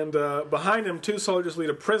fine. And behind him, 2 soldiers lead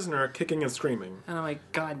a prisoner kicking and screaming. And I'm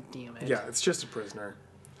like, God damn it. Yeah, it's just a prisoner.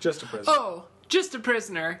 Just a prisoner. Oh, just a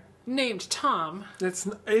prisoner named Tom.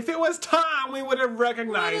 If it was Tom, we would have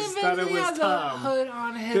recognized that it He was has a Tom. hood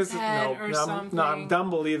on his head or something. No, I'm done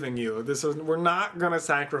believing you. We're not going to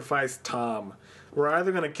sacrifice Tom. We're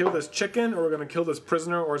either going to kill this chicken or we're going to kill this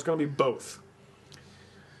prisoner, or it's going to be both.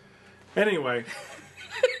 Anyway.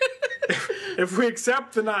 If we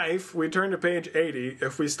accept the knife, we turn to page 80.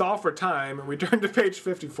 If we stall for time, we turn to page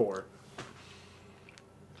 54.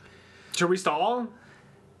 Should we stall?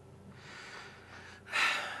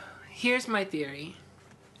 Here's my theory.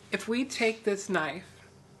 If we take this knife,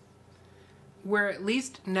 we're at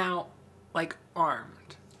least now, like,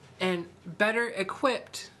 armed and better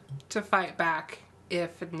equipped to fight back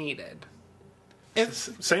if needed.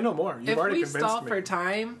 Say no more. You've already If we convinced stall me. for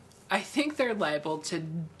time, I think they're liable to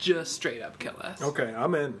just straight up kill us. Okay,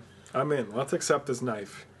 I'm in. Let's accept this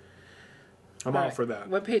knife. I'm all right. for that.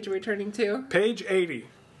 What page are we turning to? Page 80.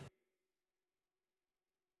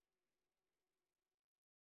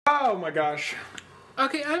 Oh my gosh.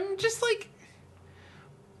 Okay, I'm just like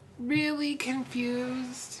really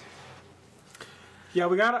confused. Yeah,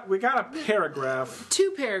 we got a paragraph.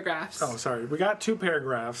 2 paragraphs. Oh, sorry. We got 2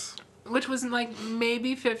 paragraphs. Which was like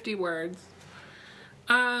maybe 50 words.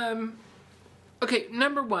 Okay,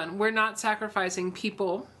 number 1, we're not sacrificing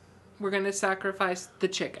people. We're going to sacrifice the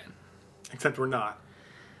chicken. Except we're not.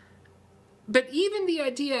 But even the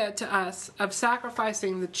idea to us of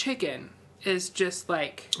sacrificing the chicken is just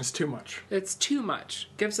like, It's too much. it's too much.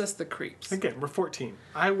 Gives us the creeps. Again, we're 14.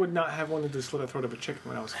 I would not have wanted to slit the throat of a chicken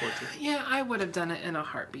when I was 14. Yeah, I would have done it in a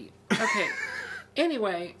heartbeat. Okay.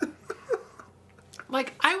 Anyway,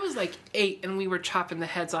 like, I was like 8 and we were chopping the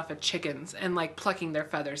heads off of chickens and like plucking their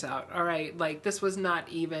feathers out. All right. Like, this was not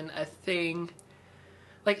even a thing.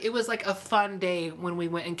 Like, it was like a fun day when we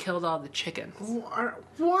went and killed all the chickens.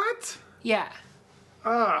 What? Yeah.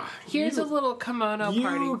 Here's a little kimono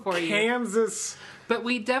party for you. Kansas. But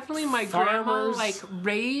we definitely, my grandma, farmers. like,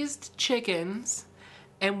 raised chickens.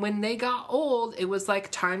 And when they got old, it was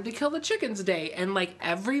like time to kill the chickens day. And like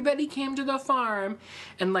everybody came to the farm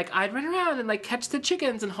and like I'd run around and like catch the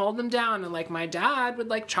chickens and hold them down. And like my dad would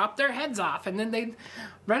like chop their heads off. And then they'd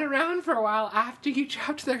run around for a while after you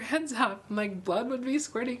chopped their heads off. And like blood would be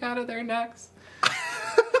squirting out of their necks.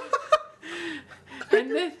 And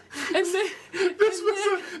then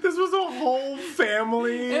This was a whole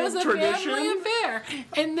family it was a tradition. family affair.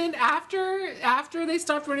 And then after they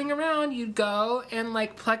stopped running around, you'd go and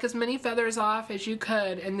like pluck as many feathers off as you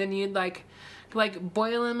could, and then you'd like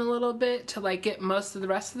boil them a little bit to like get most of the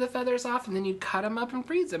rest of the feathers off, and then you'd cut them up and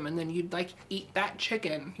freeze them, and then you'd like eat that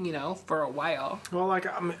chicken, for a while. Well, like,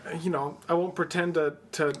 I won't pretend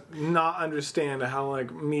to not understand how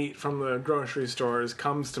like meat from the grocery stores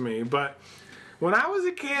comes to me, but when I was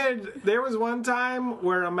a kid, there was one time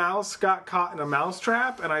where a mouse got caught in a mouse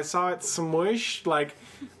trap, and I saw it smush, like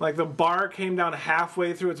the bar came down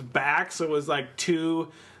halfway through its back, so it was like 2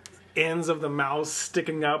 ends of the mouse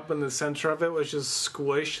sticking up, and the center of it was just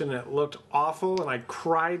squished, and it looked awful, and I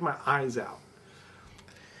cried my eyes out.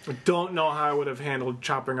 I don't know how I would have handled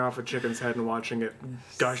chopping off a chicken's head and watching it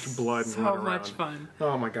gush blood and run So around. much fun.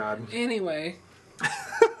 Oh my god. Anyway.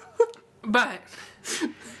 But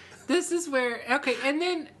this is where, okay, and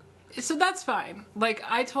then, so that's fine. Like,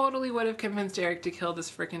 I totally would have convinced Eric to kill this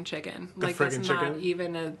freaking chicken. Like, that's frickin' not chicken?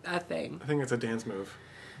 even a thing. I think it's a dance move.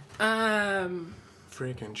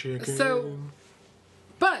 Freaking chicken. So,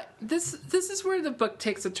 but this is where the book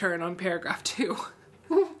takes a turn on paragraph 2.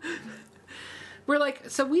 We're like,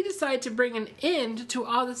 so we decide to bring an end to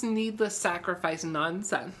all this needless sacrifice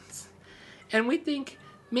nonsense. And we think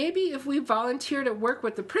maybe if we volunteer to work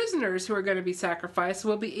with the prisoners who are going to be sacrificed,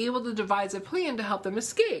 we'll be able to devise a plan to help them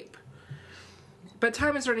escape. But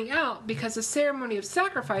time is running out because the ceremony of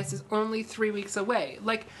sacrifice is only 3 weeks away.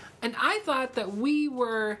 Like, and I thought that we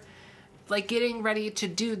were, like, getting ready to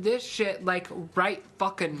do this shit, like, right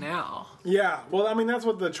fucking now. Yeah, well, I mean, that's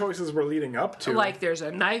what the choices were leading up to. Like, there's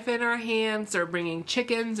a knife in our hands, they're bringing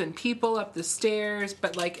chickens and people up the stairs,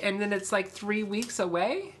 but, like, and then it's, like, 3 weeks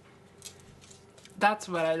away? That's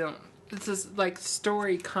what I don't... This is, like,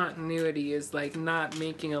 story continuity is, like, not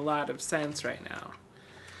making a lot of sense right now.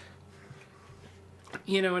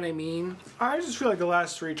 You know what I mean? I just feel like the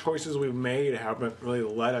last 3 choices we've made haven't really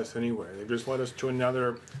led us anywhere. They've just led us to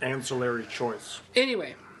another ancillary choice.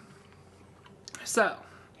 Anyway, so,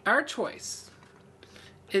 our choice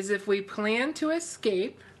is if we plan to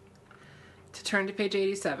escape, to turn to page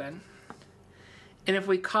 87, and if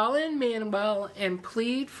we call in Manuel and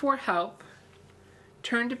plead for help,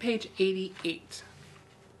 turn to page 88.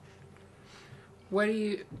 What do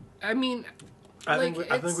you... I mean... I like,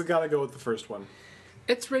 think we gotta go with the first one.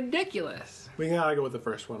 It's ridiculous. We gotta go with the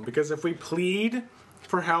first one, because if we plead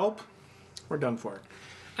for help, we're done for.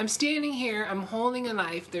 I'm standing here, I'm holding a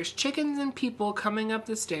knife, there's chickens and people coming up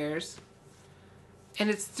the stairs, and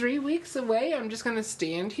it's 3 weeks away. I'm just gonna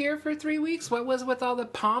stand here for 3 weeks? What was with all the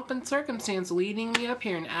pomp and circumstance leading me up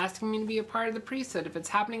here and asking me to be a part of the priesthood if it's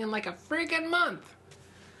happening in like a friggin' month?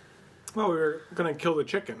 Well, we were gonna kill the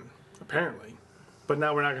chicken, apparently. But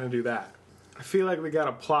now we're not gonna do that. I feel like we got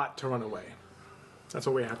a plot to run away. That's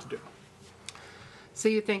what we have to do. So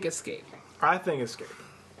you think escape? I think escape.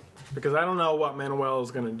 Because I don't know what Manuel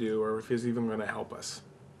is going to do or if he's even going to help us.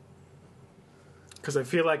 Because I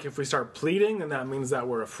feel like if we start pleading, then that means that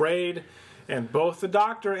we're afraid. And both the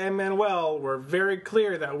doctor and Manuel were very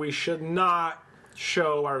clear that we should not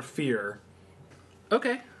show our fear.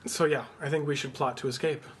 Okay. So yeah, I think we should plot to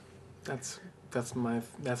escape. That's my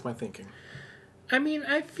thinking. I mean,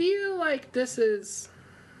 I feel like this is...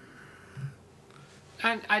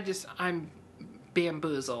 I'm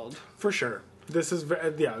bamboozled For sure. This is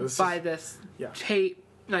by this Yeah. tape,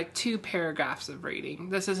 like 2 paragraphs of reading.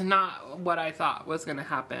 This is not what I thought was going to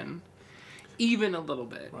happen, even a little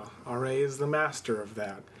bit. Well, R.A. is the master of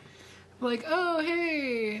that. Like, oh,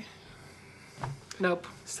 hey. Nope.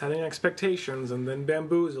 Setting expectations and then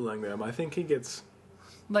bamboozling them. I think he gets...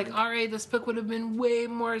 Like, R.A., this book would have been way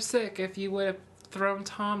more sick if you would have thrown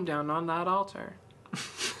Tom down on that altar.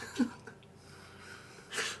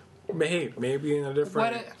 Maybe in a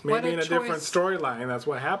different different storyline, that's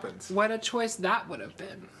what happens. What a choice that would have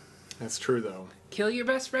been. That's true, though. Kill your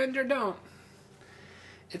best friend or don't.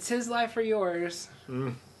 It's his life or yours.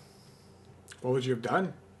 What would you have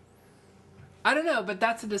done? I don't know, but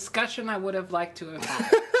that's a discussion I would have liked to have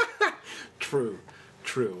had. True.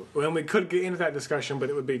 Well, we could get into that discussion, but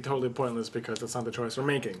it would be totally pointless because that's not the choice we're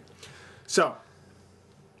making. So,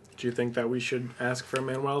 do you think that we should ask for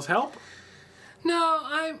Manuel's help? No,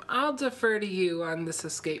 I'll defer to you on this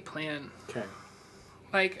escape plan. Okay.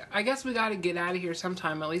 Like, I guess we gotta get out of here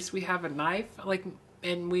sometime. At least we have a knife, like,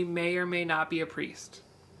 and we may or may not be a priest.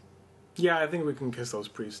 Yeah, I think we can kiss those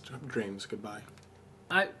priest dreams goodbye.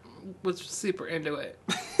 I was super into it.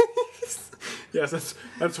 Yes,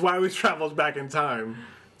 that's why we traveled back in time.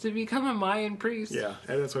 To become a Mayan priest. Yeah,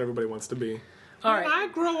 and that's what everybody wants to be. All right. When I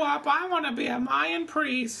grow up, I want to be a Mayan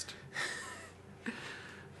priest.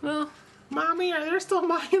 Well... Mommy, are there still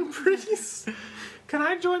Mayan priests? Can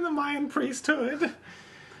I join the Mayan priesthood?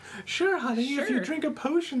 Sure, honey. Sure. If you drink a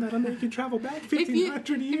potion, that'll make you travel back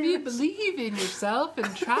 1,500 years. If you believe in yourself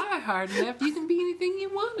and try hard enough, you can be anything you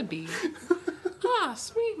want to be. Ah,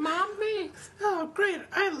 sweet Mom, thanks. Oh, great.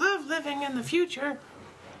 I love living in the future.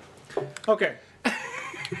 Okay.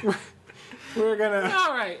 We're gonna...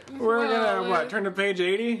 All right. We're gonna, what, turn to page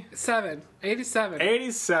 80? 87.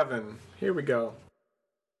 87. Here we go.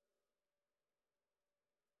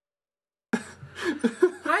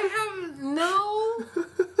 I have no,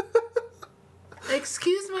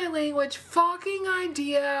 excuse my language, fucking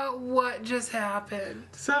idea what just happened.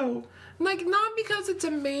 So, Like, not because it's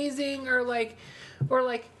amazing or like,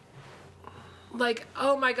 oh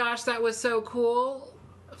my gosh, that was so cool.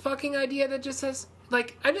 Fucking idea that just says,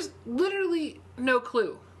 like, I just literally no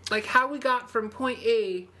clue. Like, how we got from point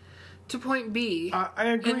A to point B I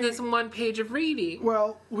agree. in this one page of reading.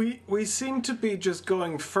 Well, we seem to be just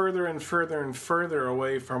going further and further and further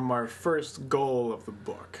away from our first goal of the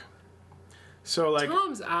book. So, like...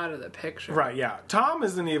 Tom's out of the picture. Right, yeah. Tom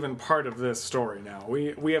isn't even part of this story now.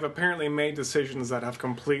 We have apparently made decisions that have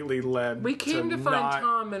completely led We came to find not...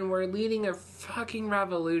 Tom and we're leading a fucking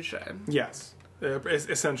revolution. Yes,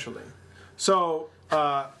 essentially. So,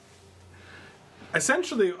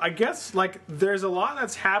 essentially, I guess, like, there's a lot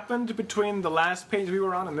that's happened between the last page we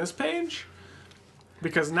were on and this page.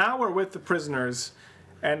 Because now we're with the prisoners,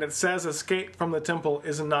 and it says escape from the temple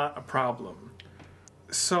is not a problem.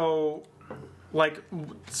 So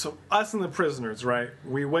us and the prisoners, right?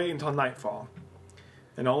 We wait until nightfall,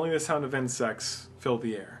 and only the sound of insects fill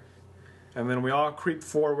the air. And then we all creep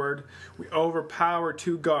forward, we overpower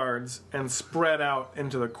 2 guards, and spread out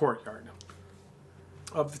into the courtyard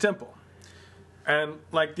of the temple. And,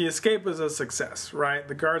 the escape was a success, right?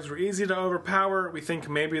 The guards were easy to overpower. We think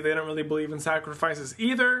maybe they don't really believe in sacrifices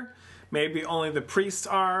either. Maybe only the priests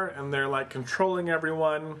are, and they're, controlling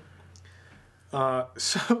everyone.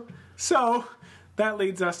 So that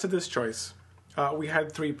leads us to this choice. We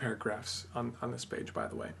had 3 paragraphs on this page, by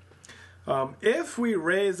the way. If we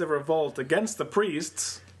raise a revolt against the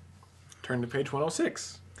priests, turn to page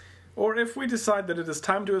 106. Or if we decide that it is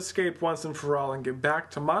time to escape once and for all and get back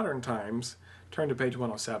to modern times, turn to page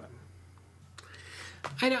 107.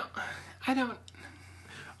 I don't.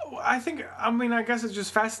 I guess it's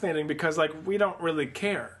just fascinating because, we don't really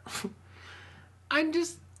care. I'm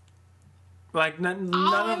just...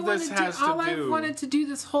 none of this has to do... All I've wanted to do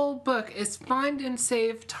this whole book is find and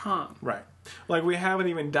save Tom. Right. We haven't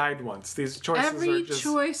even died once. These choices Every are just...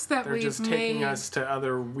 choice that they're we've just made taking us to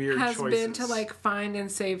other weird has choices. been to, find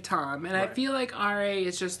and save Tom. And Right. I feel like RA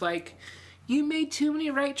is just you made too many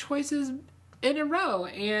right choices in a row.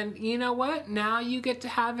 And you know what? Now you get to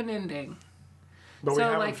have an ending. But we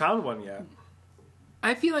So, haven't found one yet.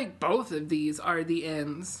 I feel like both of these are the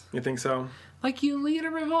ends. You think so? You lead a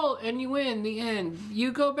revolt and you win, the end.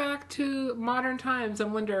 You go back to modern times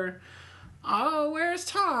and wonder, oh, where's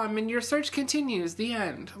Tom? And your search continues, the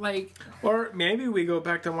end. Or maybe we go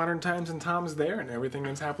back to modern times and Tom's there and everything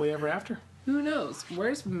is happily ever after. Who knows?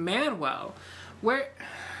 Where's Manuel? I'm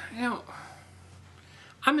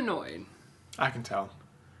annoyed. I can tell.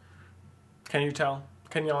 Can you tell?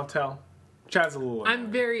 Can y'all tell? Chad's a little annoyed.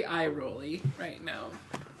 I'm very eye-rolly right now.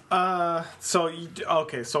 So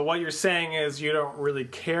what you're saying is you don't really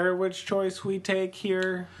care which choice we take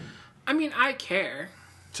here? I care.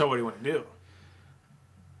 So what do you want to do?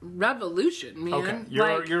 Revolution, man. Okay,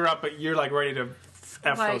 you're up, but you're ready to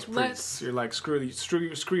F those let's- priests. You're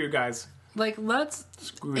screw you guys. Let's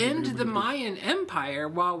end the Mayan Empire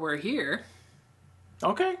while we're here.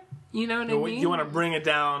 Okay. You know what I mean? You want to bring it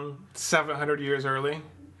down 700 years early?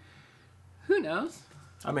 Who knows?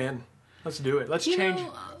 I'm in. Let's do it. Let's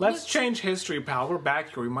change history, pal. We're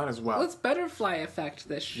back here. We might as well. Let's butterfly effect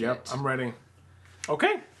this shit. Yep, I'm ready.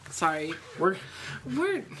 Okay. Sorry.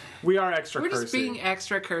 We are extra We're cursy. just being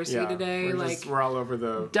extra cursy today. We're all over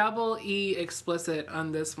the... Double E explicit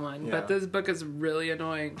on this one. Yeah. But this book is really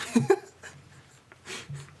annoying.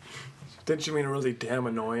 Didn't you mean really damn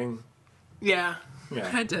annoying? Yeah. Yeah.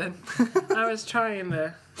 I did. I was trying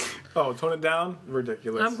to... Oh, tone it down?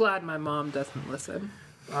 Ridiculous. I'm glad my mom doesn't listen.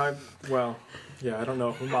 I don't know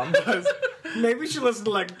if my mom does. Maybe she listened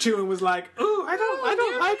to 2 and was like, ooh, I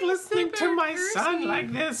don't like listening to my son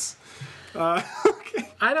like this. Okay.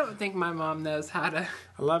 I don't think my mom knows how to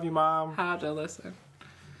love you, Mom. listen.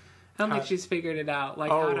 I don't think she's figured it out.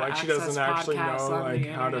 She doesn't actually know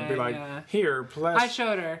how to be here, I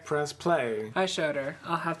showed her. Press play. I showed her.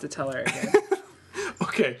 I'll have to tell her again.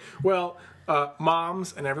 Okay, well,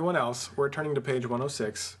 moms and everyone else, we're turning to page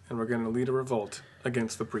 106, and we're going to lead a revolt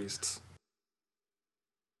against the priests.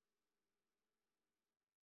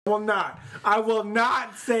 I will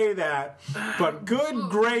not say that, but good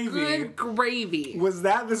gravy. Good gravy. Was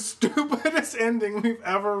that the stupidest ending we've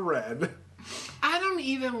ever read? I don't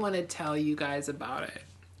even want to tell you guys about it.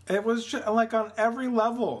 It was just, on every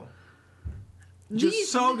level.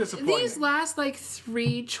 So disappointing. These last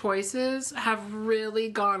 3 choices have really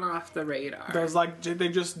gone off the radar. There's they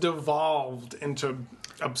just devolved into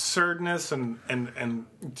absurdness and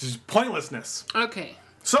just pointlessness. Okay.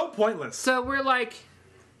 So pointless. So we're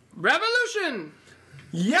revolution!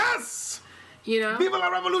 Yes! Viva la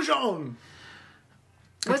revolution!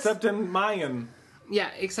 Except in Mayan. Yeah,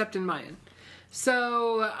 except in Mayan.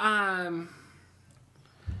 So,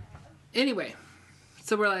 anyway.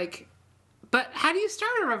 So we're but how do you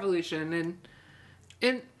start a revolution?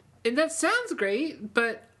 And that sounds great,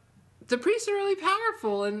 but the priests are really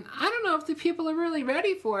powerful, and I don't know if the people are really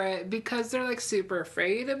ready for it because they're super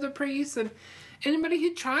afraid of the priests, and anybody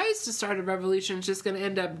who tries to start a revolution is just going to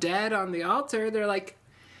end up dead on the altar. They're you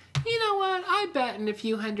know what? I bet in a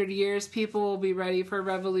few hundred years people will be ready for a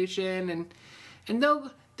revolution, and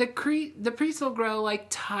the priests will grow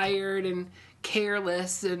tired and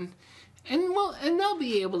careless, and they'll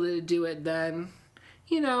be able to do it then,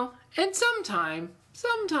 and sometime,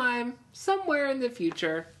 somewhere in the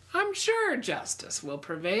future, I'm sure justice will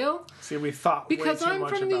prevail. See, we thought because way too I'm much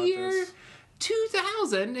from the about year this.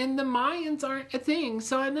 2000 and the Mayans aren't a thing,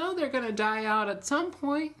 so I know they're going to die out at some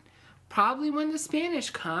point. Probably when the Spanish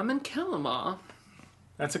come and kill them all.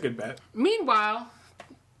 That's a good bet. Meanwhile,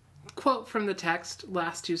 quote from the text,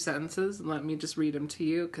 last two sentences, and let me just read them to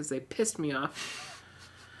you because they pissed me off.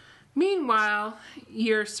 Meanwhile,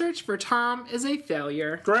 your search for Tom is a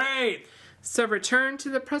failure. Great! So return to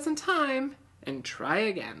the present time and try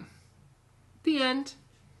again. The end.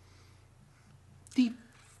 The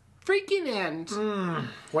freaking end.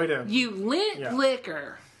 Wait a... You lint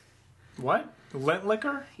liquor. What? Lint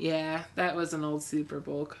liquor? Yeah, that was an old Super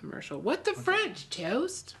Bowl commercial. What the French,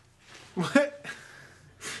 Toast? What?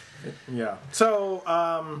 Yeah. So,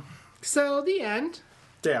 So, the end.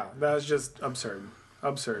 yeah, that was just absurd.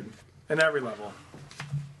 Absurd. In every level.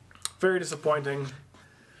 Very disappointing.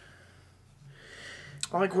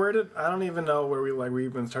 Like, I don't even know where we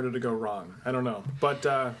even started to go wrong. I don't know. But,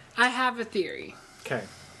 I have a theory. okay.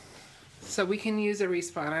 So we can use a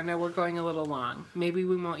respawn. I know we're going a little long. Maybe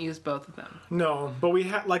we won't use both of them. No, but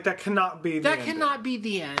that cannot be the That ending. cannot be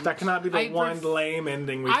the end. That cannot be the one lame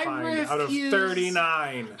ending we find out of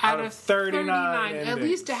 39. Out of 39 At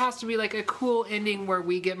least it has to be like a cool ending where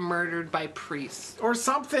we get murdered by priests. Or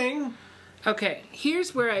something. Okay,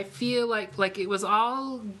 here's where I feel like it was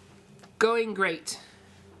all going great.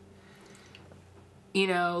 You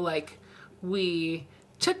know, like we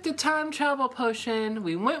took the time travel potion,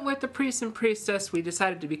 we went with the priest and priestess, we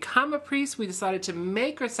decided to become a priest, we decided to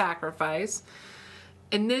make a sacrifice,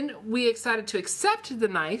 and then we decided to accept the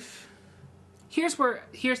knife. Here's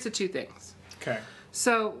the two things. Okay.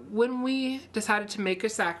 So when we decided to make a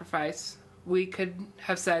sacrifice, we could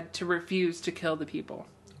have said to refuse to kill the people.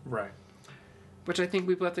 Right. Which I think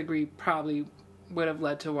we both agree probably would have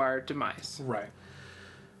led to our demise. Right.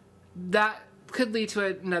 That could lead to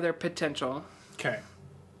another potential, Okay.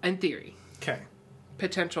 in theory, Okay.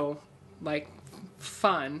 potential, like,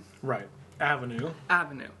 fun Right. Avenue.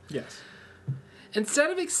 Avenue. Yes. Instead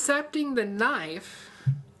of accepting the knife,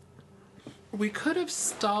 we could have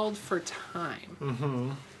stalled for time.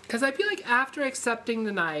 Mm-hmm. Because I feel like after accepting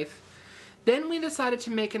the knife, then we decided to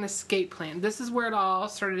make an escape plan. This is where it all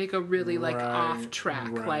started to go really, like, off track.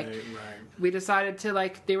 Right. We decided to,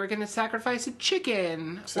 like, they were going to sacrifice a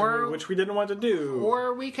chicken. Which we didn't want to do.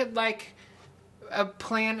 Or we could, like,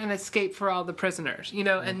 plan an escape for all the prisoners, you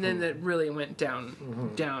know, and then it really went downhill.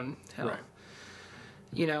 Right.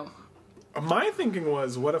 You know. My thinking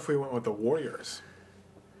was, what if we went with the Warriors?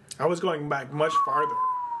 I was going back much farther.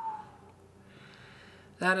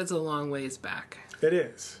 That is a long ways back. It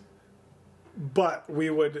is. But we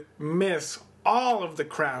would miss all of the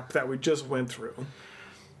crap that we just went through.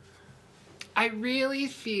 I really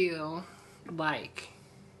feel like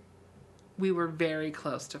we were very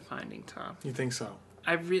close to finding Tom. You think so?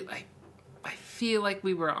 I feel like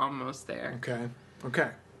we were almost there. Okay. Okay.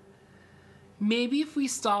 Maybe if we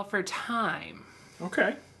stall for time,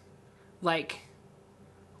 Okay. like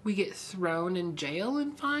we get thrown in jail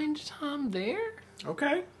and find Tom there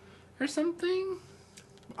Okay. or something.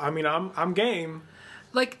 I mean, I'm game.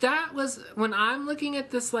 Like that was when I'm looking at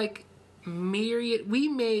this like myriad. We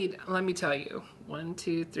made, let me tell you, 1,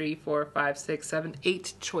 2, 3, 4, 5, 6, 7,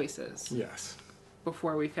 8 choices Yes.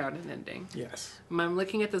 before we found an ending. Yes. When I'm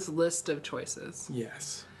looking at this list of choices,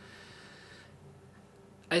 Yes.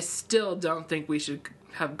 I still don't think we should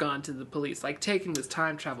have gone to the police. Like taking this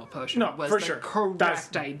time travel potion No, was for the sure. correct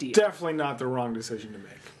That's idea. definitely not the wrong decision to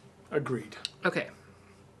make. Agreed. Okay.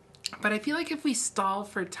 But I feel like if we stall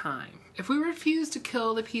for time, if we refuse to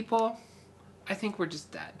kill the people, I think we're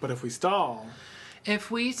just dead. But if we stall, If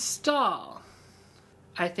we stall,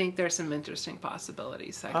 I think there's some interesting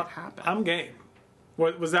possibilities that could happen. I'm game.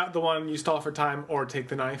 Was that the one you stall for time or take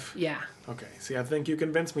the knife? Yeah. Okay. See, I think you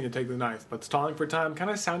convinced me to take the knife, but stalling for time kind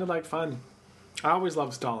of sounded like fun. I always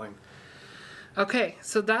love stalling. Okay,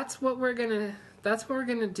 so that's what we're gonna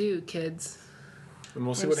do, kids. And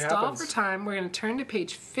we'll see We're what gonna stall happens. for time. We're gonna turn to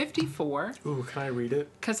page 54 Ooh, can I read it?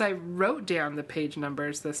 because I wrote down the page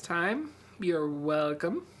numbers this time. You're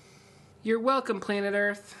welcome. You're welcome, Planet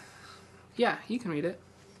Earth. Yeah, you can read it.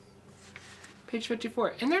 Page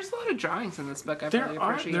 54. And there's a lot of drawings in this book. I really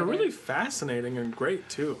appreciate They're it. really fascinating and great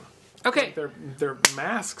too. Okay. Their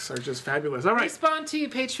masks are just fabulous. All right, Respond to you,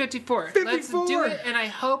 page 54. 54. Let's do it, and I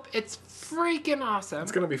hope it's freaking awesome.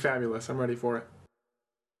 it's gonna be fabulous. I'm ready for it.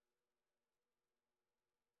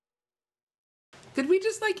 Did we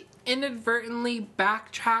just like inadvertently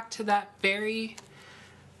backtrack to that very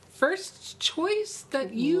first choice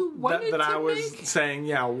that you wanted that to I was make? saying,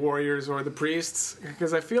 yeah, warriors or the priests,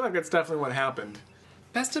 because I feel like that's definitely what happened.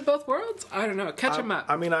 Best of both worlds? I don't know. Catch them up.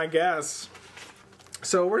 I mean, I guess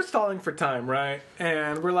So we're stalling for time, right?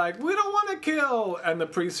 And we're like, we don't want to kill. And the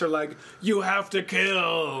priests are like, you have to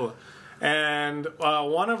kill. And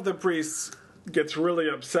one of the priests gets really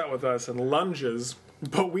upset with us and lunges,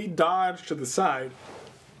 but we dodge to the side.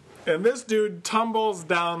 And this dude tumbles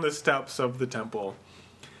down the steps of the temple.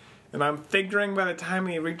 And I'm figuring by the time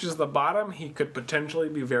he reaches the bottom, he could potentially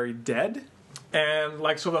be very dead. And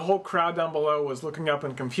so the whole crowd down below was looking up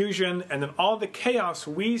in confusion, and then all the chaos,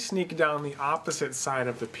 we sneak down the opposite side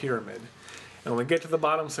of the pyramid. And we get to the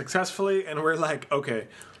bottom successfully, and we're like, okay,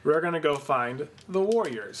 we're gonna go find the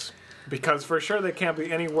warriors. Because for sure they can't be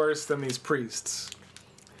any worse than these priests.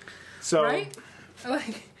 So, Right?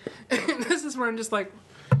 This is where I'm just like,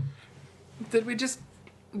 did we just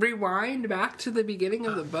rewind back to the beginning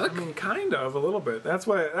of the book? I mean, kind of, a little bit. That's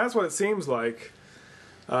what it seems like.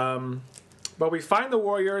 But we find the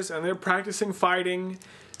warriors, and they're practicing fighting,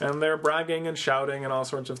 and they're bragging and shouting and all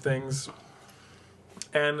sorts of things.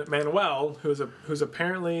 And Manuel, who's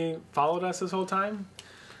apparently followed us this whole time.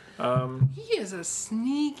 He is a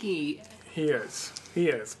sneaky. He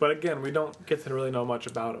is. But again, we don't get to really know much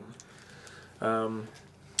about him.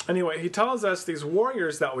 Anyway, he tells us these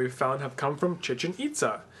warriors that we've found have come from Chichen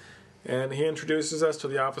Itza. And he introduces us to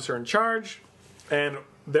the officer in charge. And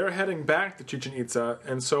they're heading back to Chichen Itza.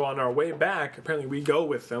 And so on our way back, apparently we go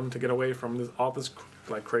with them to get away from all this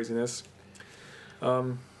craziness.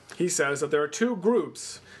 He says that there are two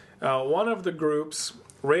groups. One of the groups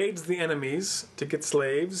raids the enemies to get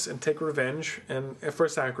slaves and take revenge and for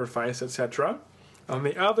sacrifice, etc. And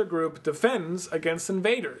the other group defends against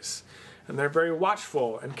invaders. And they're very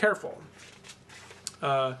watchful and careful.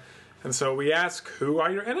 And so we ask, who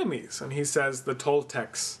are your enemies? And he says, the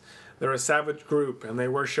Toltecs. They're a savage group, and they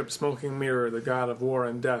worship Smoking Mirror, the god of war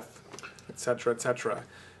and death, etc., etc.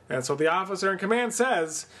 And so the officer in command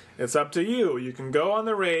says, it's up to you. You can go on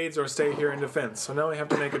the raids or stay here in defense. So now we have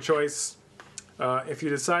to make a choice. If you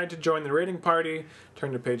decide to join the raiding party,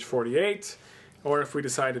 turn to page 48. Or if we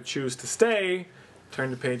decide to choose to stay, turn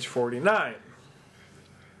to page 49.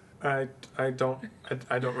 I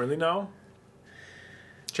don't really know.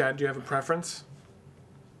 Chad, do you have a preference?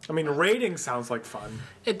 I mean, raiding sounds like fun.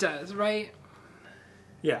 It does, right?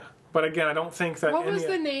 Yeah, but again, I don't think that. What was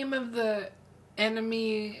the name of the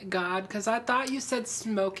enemy god? Because I thought you said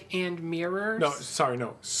smoke and mirrors.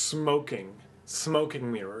 No,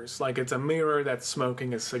 smoking mirrors. Like it's a mirror that's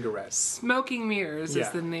smoking a cigarette. Smoking mirrors is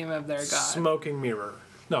the name of their god. Smoking mirror.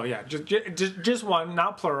 No, yeah, just one,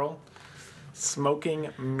 not plural. Smoking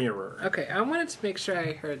mirror. Okay, I wanted to make sure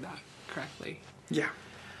I heard that correctly. Yeah.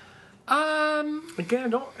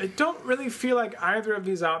 Again, I don't really feel like either of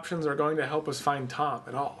these options are going to help us find Tom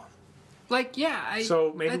at all.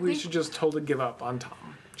 So maybe we should just totally give up on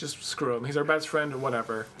Tom. Just screw him. He's our best friend or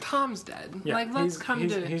whatever. Tom's dead. Yeah,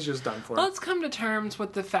 he's just done for. Let's come to terms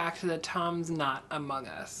with the fact that Tom's not among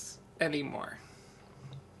us anymore.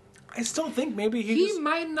 I still think maybe he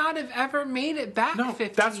might not have ever made it back. No,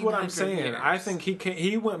 that's what I'm saying. Years. I think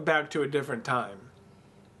he went back to a different time.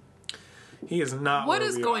 He is not. What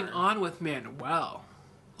is going on with Manuel?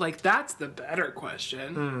 That's the better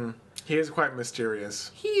question. He is quite mysterious.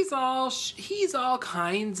 He's all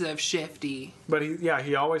kinds of shifty. But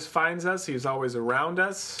he always finds us. He's always around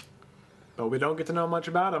us. But we don't get to know much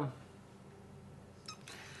about him.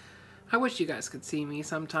 I wish you guys could see me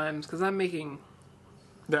sometimes because I'm making.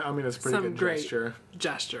 It's a pretty some good great gesture.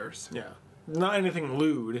 Gestures. Yeah, not anything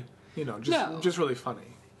lewd. Just really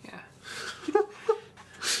funny. Yeah.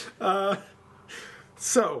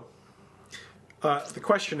 So, the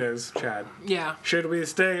question is, Chad. Yeah. Should we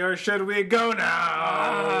stay or should we go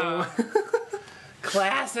now?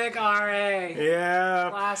 Classic RA. Yeah.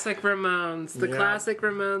 Classic Ramones. The classic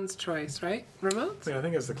Ramones choice, right? Ramones? Yeah, I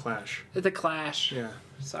think it's the Clash. The Clash. Yeah.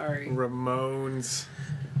 Sorry. Ramones.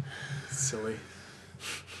 Silly.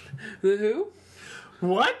 The Who?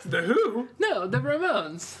 What? The Who? No, the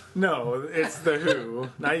Ramones. No, it's The Who.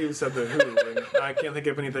 Now you said The Who, and I can't think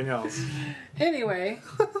of anything else. Anyway,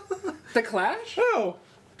 the Clash? Oh,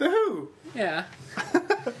 The Who. Yeah.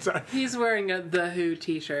 Sorry. He's wearing a The Who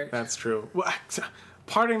t-shirt. That's true.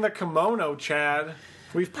 Parting the kimono, Chad.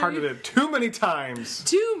 We've parted it too many times.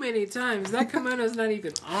 Too many times. That kimono's not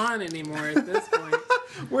even on anymore at this point.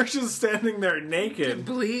 We're just standing there naked.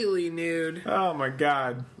 Completely nude. Oh my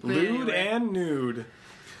god. Lewd Anyway. and nude.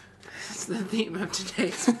 That's the theme of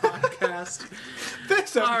today's podcast.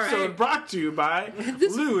 This episode right. brought to you by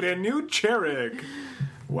Lewd and Nude Cherig.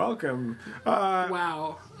 Welcome.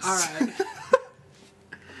 Wow. All right.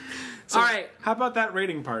 All right. How about that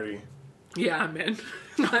rating party? Yeah, I'm in.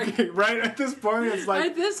 Right at this point, it's like,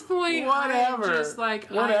 At this point, whatever. I'm just like,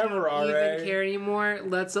 Whatever, I don't RA. even care anymore.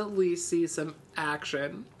 Let's at least see some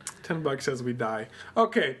action. $10 says we die.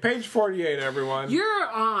 Okay, page 48, everyone. You're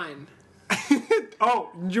on. Oh,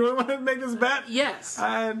 do you want to make this bet? Yes.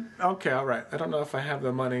 Okay, all right. I don't know if I have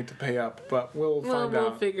the money to pay up, but we'll find We'll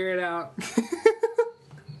out. figure it out.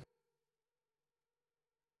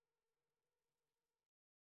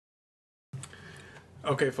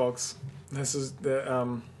 Okay, folks. This is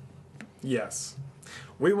the, yes.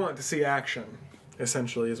 We want to see action,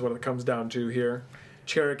 essentially, is what it comes down to here.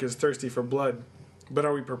 Cherik is thirsty for blood. But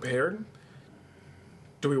are we prepared?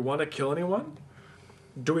 Do we want to kill anyone?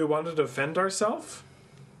 Do we want to defend ourselves?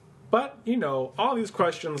 But, you know, all these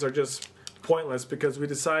questions are just pointless because we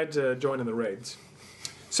decide to join in the raids.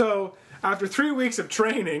 So, after 3 weeks of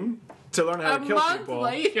training to learn how to kill month people.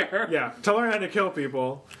 later. Yeah, to learn how to kill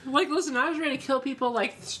people. Like, listen, I was ready to kill people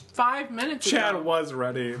like 5 minutes Chad ago. was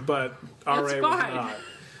ready, but RA was fine.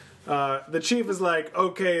 not. The chief is like,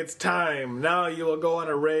 okay, it's time. Now you will go on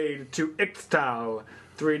a raid to Ixtal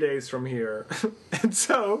 3 days from here. And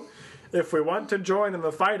so, if we want to join in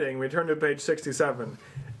the fighting, we turn to page 67.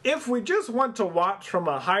 If we just want to watch from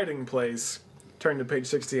a hiding place, turn to page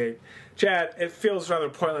 68. Chad, it feels rather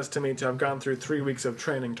pointless to me to have gone through 3 weeks of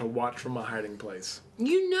training to watch from a hiding place.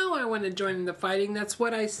 You know I want to join in the fighting. That's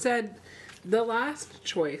what I said the last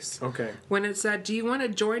choice. Okay. When it said, do you want to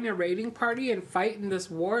join a raiding party and fight in this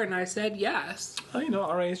war? And I said, yes. Well, you know,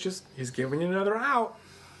 RA is just, he's giving you another out.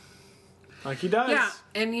 Like he does. Yeah,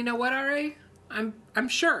 and you know what, RA? I'm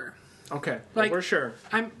sure. Okay, Like- we're sure.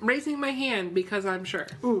 I'm raising my hand because I'm sure.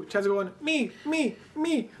 Ooh, Chad's going, me.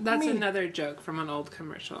 That's me. another joke from an old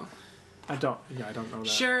commercial. I don't know that.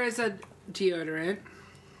 Sure is a deodorant.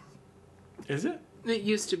 Is it? It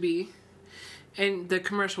used to be. And the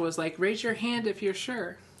commercial was like, raise your hand if you're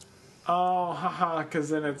sure. Oh, haha, because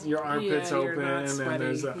then it's your armpits Yeah, you're open, not and sweating,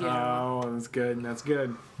 there's a, yeah. oh, that's good, that's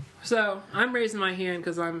good. So, I'm raising my hand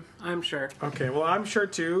because I'm sure. Okay, well, I'm sure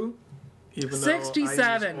too, even though I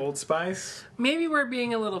 67. use Old Spice. Maybe we're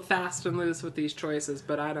being a little fast and loose with these choices,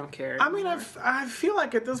 but I don't care. I mean, I feel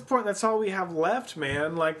like at this point, that's all we have left,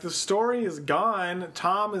 man. Like, the story is gone,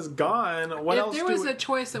 Tom is gone, what if else there do was we... a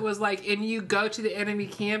choice that was like, and you go to the enemy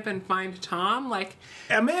camp and find Tom, like,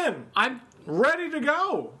 I'm in, I'm ready to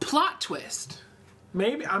go. plot twist.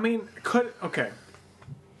 Maybe, I mean, okay.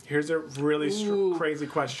 Here's a really Ooh. crazy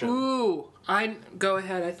question. Ooh, go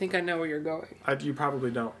ahead. I think I know where you're going. You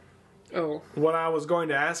probably don't. Oh, What I was going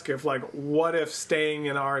to ask if, like, what if staying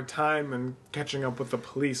in our time and catching up with the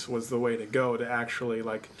police was the way to go to actually,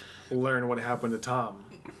 like, learn what happened to Tom?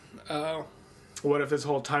 oh. What if this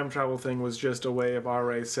whole time travel thing was just a way of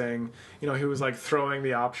RA saying, you know, he was, like, throwing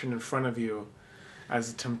the option in front of you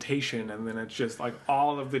as a temptation, and then it's just, like,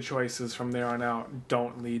 all of the choices from there on out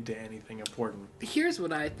don't lead to anything important. Here's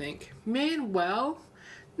what I think. Manuel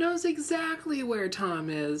knows exactly where Tom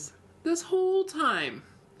is this whole time.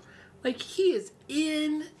 Like, he is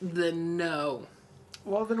in the know.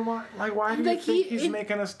 Well, then why do you Like, think he's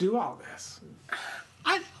making us do all this?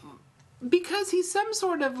 Because he's some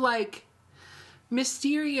sort of, like,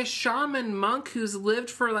 mysterious shaman monk who's lived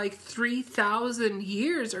for, like, 3,000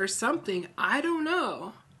 years or something. I don't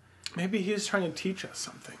know. Maybe he's trying to teach us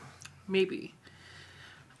something. Maybe.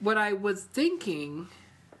 What I was thinking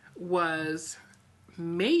was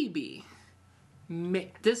maybe...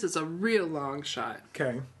 this is a real long shot.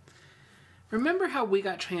 Okay. Remember how we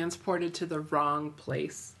got transported to the wrong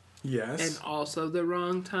place Yes. and also the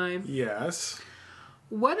wrong time? Yes.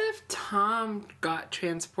 What if Tom got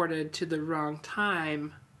transported to the wrong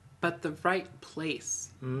time, but the right place?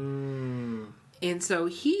 And so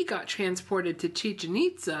he got transported to Chichen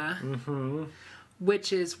Itza,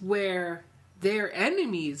 which is where their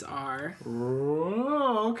enemies are.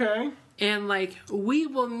 Oh, okay. And, like, we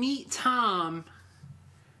will meet Tom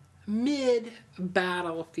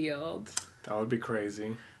mid-battlefield. That would be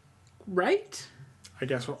crazy. Right? I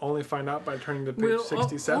guess we'll only find out by turning to page We'll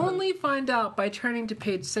 67. only find out by turning to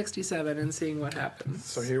page 67 and seeing what happens.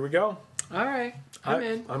 So here we go. All right. I'm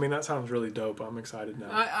in. I mean, that sounds really dope. I'm excited now.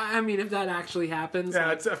 I mean, if that actually happens, Yeah,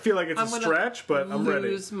 like, I feel like it's I'm a gonna stretch, but I'm ready.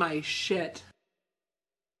 lose my shit.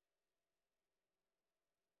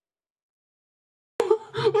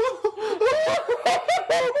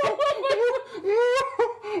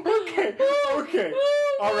 Okay.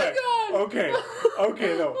 All right. God.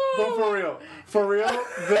 Okay, no. But for real,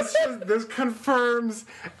 this confirms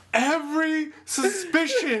every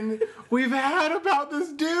suspicion we've had about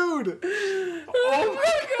this dude. Oh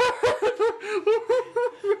my god.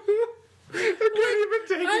 I can't even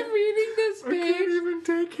take I'm it. reading this I can't page. even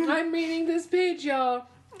take it. I'm reading this page, y'all.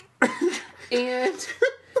 And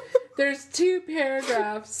there's 2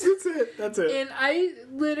 paragraphs. That's it. That's it. And I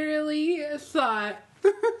literally thought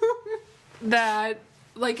that,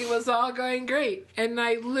 like, it was all going great. And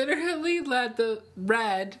I literally read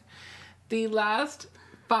the last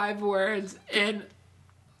 5 words and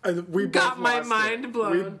We got both my lost mind it.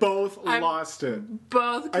 blown. We both I'm- lost it.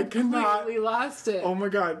 both I completely cannot- lost it. Oh my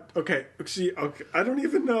god. Okay. Okay. I don't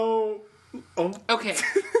even know. Oh. Okay.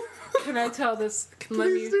 Can I tell this?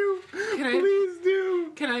 Please do. Can I- Please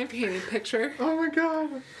do. Can I paint a picture? Oh my god.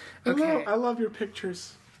 Okay. I love your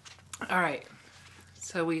pictures. All right.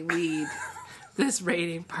 So we lead this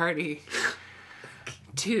raiding party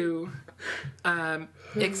to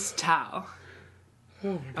Ixtal. Oh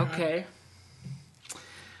my god. Okay.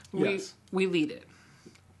 Yes. We lead it.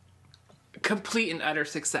 Complete and utter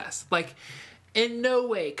success. Like, in no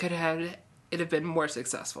way could it have been more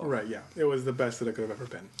successful. Right, yeah. It was the best that it could have ever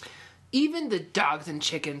been. Even the dogs and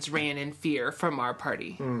chickens ran in fear from our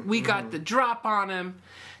party. Mm, We got the drop on them.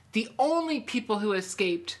 The only people who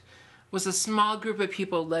escaped was a small group of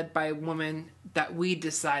people led by a woman that we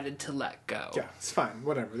decided to let go. Yeah, it's fine.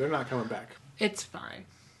 Whatever. They're not coming back. It's fine.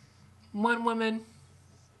 One woman,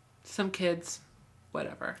 some kids,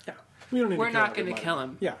 whatever. Yeah. We don't need We're to kill not gonna everybody. kill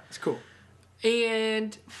 'em. Yeah, it's cool.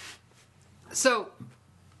 And so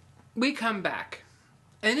we come back,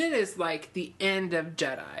 and it is like the end of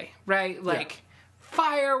Jedi, right? Like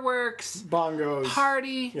fireworks, Bongos.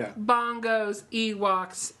 party, Yeah. bongos,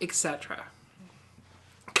 Ewoks, etc.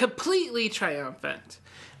 Completely triumphant.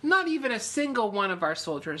 Not even a single one of our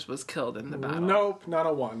soldiers was killed in the battle. Nope, not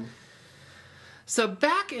a one. So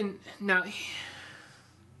back in now,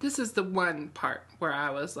 this is the one part where I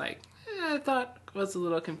was like, I thought was a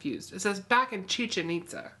little confused. It says back in Chichen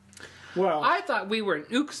Itza. Well, I thought we were in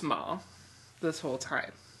Uxmal this whole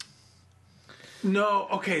time. no.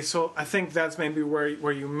 Okay, so I think that's maybe where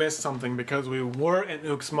you missed something, because we were in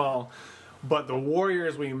Uxmal, but the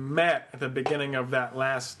warriors we met at the beginning of that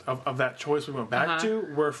of that choice we went back to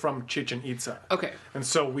were from Chichen Itza. Okay, And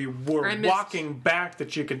so we were I missed- walking back to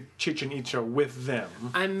Chichen Itza with them.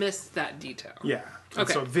 I missed that detail. Yeah. And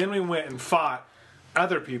Okay. so then we went and fought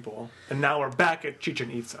other people, and now we're back at Chichen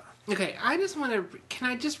Itza. Okay, I just want to. Can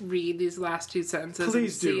I just read these last 2 sentences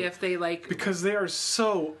Please and see do. if they like? Because they are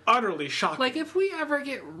so utterly shocking. Like, if we ever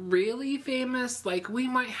get really famous, like, we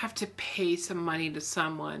might have to pay some money to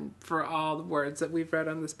someone for all the words that we've read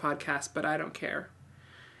on this podcast, but I don't care.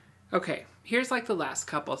 Okay, here's like the last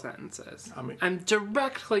couple sentences. I mean- I'm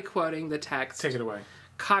directly quoting the text. Take it away.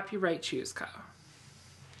 Copyright Chusco.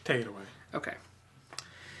 Take it away. Okay.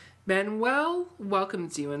 Manuel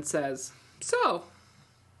welcomes you and says, "So,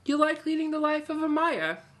 you like leading the life of a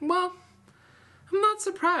Maya? Well, I'm not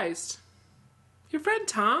surprised. Your friend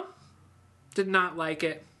Tom did not like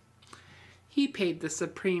it. He paid the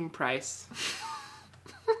supreme price."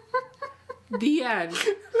 The end.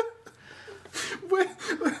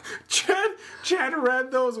 Chad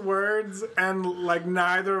read those words, and like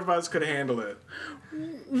neither of us could handle it.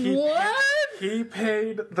 What? He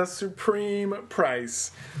paid the supreme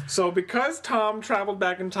price. So because Tom traveled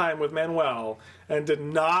back in time with Manuel and did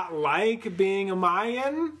not like being a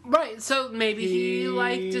Mayan, Right, so maybe he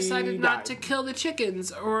like He decided not died. to kill the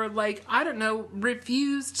chickens, or like, I don't know,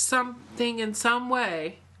 refused something in some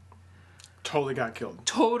way. totally got killed.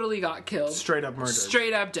 Totally got killed. Straight up murdered.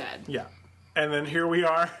 Straight up dead. Yeah. And then here we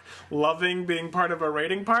are, loving being part of a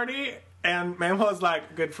raiding party, and Manuel's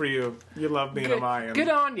like, good for you. You love being a Mayan. Good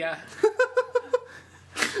on ya.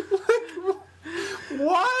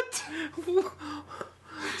 What?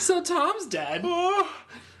 So Tom's dead. Oh.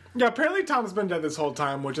 Yeah, apparently Tom's been dead this whole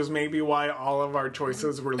time, which is maybe why all of our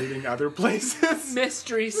choices were leading other places.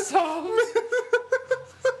 Mystery solved.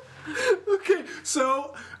 Okay,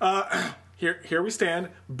 so here we stand.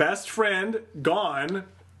 Best friend gone,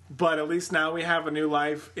 but at least now we have a new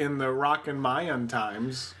life in the Rockin' Mayan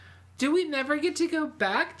times. Do we never get to go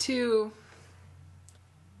back to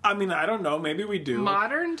I mean, I don't know. Maybe we do.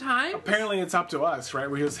 modern times? Apparently, it's up to us, right?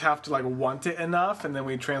 We just have to like want it enough, and then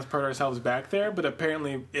we transport ourselves back there. But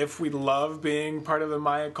apparently, if we love being part of the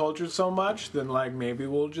Maya culture so much, then like maybe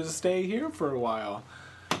we'll just stay here for a while.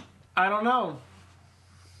 I don't know.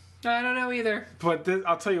 I don't know either. But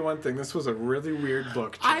I'll tell you one thing. This was a really weird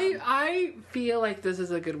book. Chad. I feel like this is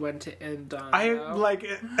a good one to end on. though. like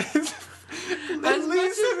it, at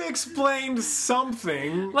least it explained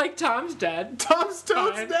something. Like Tom's dead. Tom's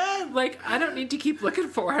Fine. dead. Like, I don't need to keep looking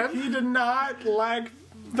for him. He did not like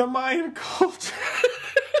the Mayan culture,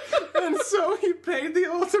 and so he paid the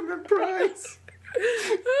ultimate price.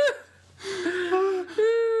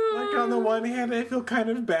 Like, on the one hand, I feel kind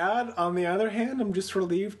of bad. On the other hand, I'm just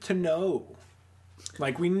relieved to know.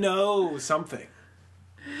 Like, we know something.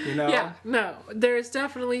 You know? Yeah, no, there's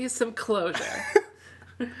definitely some closure.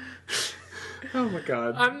 Oh my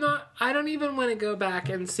god. I don't even want to go back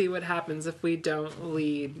and see what happens if we don't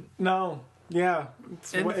lead. No. Yeah.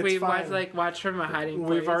 And if it's we fine. watch from a hiding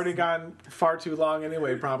place. We've already gone far too long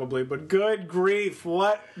anyway, probably. But good grief,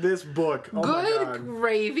 what this book. Oh my Good god.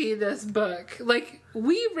 gravy, this book. Like,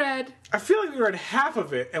 we read I feel like we read half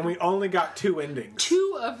of it and we only got 2 endings.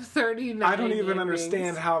 2 of 39 I don't even endings.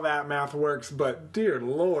 understand how that math works, but dear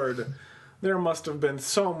lord, there must have been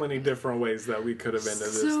so many different ways that we could have ended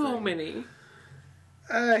this thing. So many.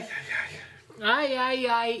 Ay,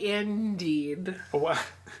 Aye, indeed. What?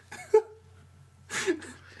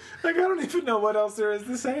 Like, I don't even know what else there is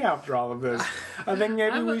to say after all of this. I think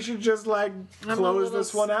maybe we should just, like, a close little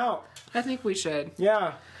this one out. I think we should.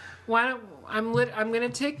 Yeah. Why don't I'm gonna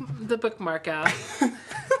take the bookmark out.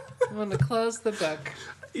 I'm gonna close the book.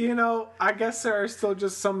 You know, I guess there are still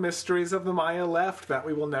just some mysteries of the Maya left that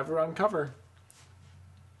we will never uncover.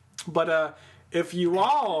 But if you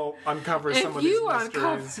all uncover some of these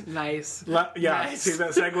mysteries... Nice. Yeah, Nice. see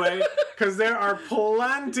that segue? Because there are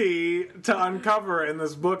plenty to uncover in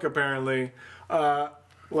this book, apparently.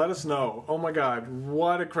 Let us know. Oh my god,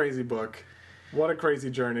 what a crazy book. What a crazy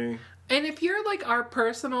journey. And if you're like our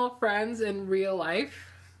personal friends in real life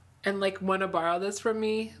and like want to borrow this from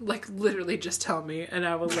me, like literally just tell me and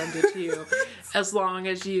I will lend it to you. As long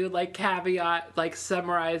as you like caveat, like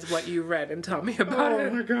summarize what you read and tell me about Oh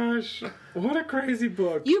it. my gosh, what a crazy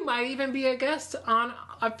book. You might even be a guest on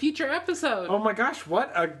a future episode. Oh my gosh,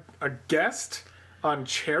 what a guest on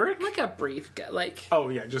Cherik? Like a brief, like Oh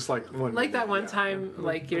yeah, just like one. like that one yeah. time,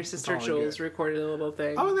 like your sister all I Jules get. recorded a little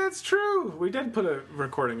thing. Oh, that's true. We did put a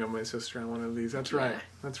recording of my sister on one of these. That's right. Yeah.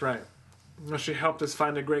 That's right. Well, she helped us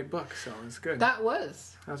find a great book, so it's good. That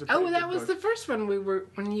was. That was a Oh, pretty that good was book. the first one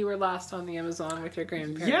when you were last on the Amazon with your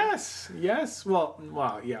grandparents. Yes. Well,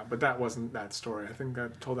 yeah, but that wasn't that story. I think I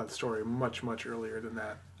told that story much, much earlier than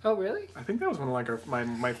that. Oh, really? I think that was one of like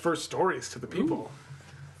my first stories to the people,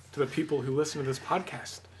 to the people who listen to this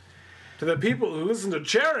podcast, to the people who listen to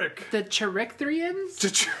Cherik. The Cherichthrians? To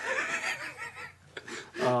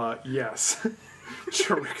yes,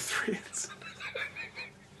 Cherichthrians.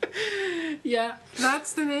 Yeah,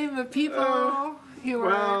 that's the name of people who are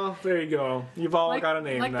Well, there you go. You've all like, got a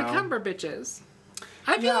name like now. the Cumber bitches.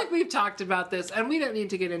 I feel Yeah. like we've talked about this, and we don't need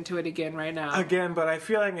to get into it again right now. Again, but I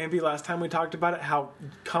feel like maybe last time we talked about it, how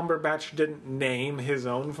Cumberbatch didn't name his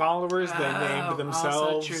own followers; they named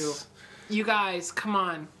themselves. Also true. You guys, come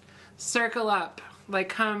on, circle up, like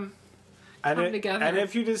come together. And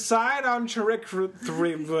if you decide on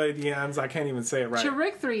Cherichthrians, I can't even say it right.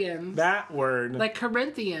 Cherichthrians, That word. like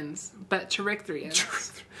Corinthians, but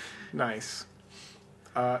Cherichthrians. Nice.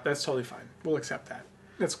 That's totally fine. We'll accept that.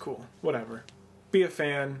 It's cool. Whatever. Be a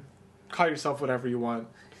fan. Call yourself whatever you want.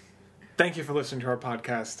 Thank you for listening to our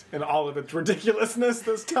podcast and all of its ridiculousness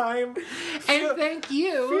this time. And thank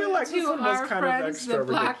you feel like this to one was our kind of friends, extra the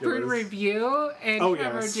Blackbird ridiculous. Review and Oh,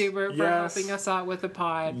 Trevor yes. Duber for Yes. helping us out with the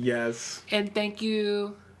pod. Yes. And thank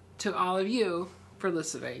you to all of you for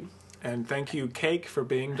listening. And thank you, Cake, for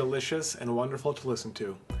being delicious and wonderful to listen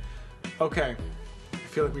to. Okay.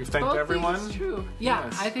 I feel like we've thanked Both everyone. things true. Yeah,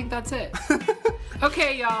 Yes. I think that's it.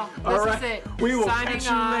 Okay, y'all. This All right. is it. We will Signing catch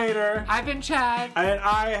you off. later. I've been Chad, And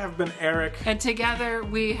I have been Eric. and together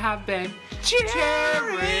we have been Cheers!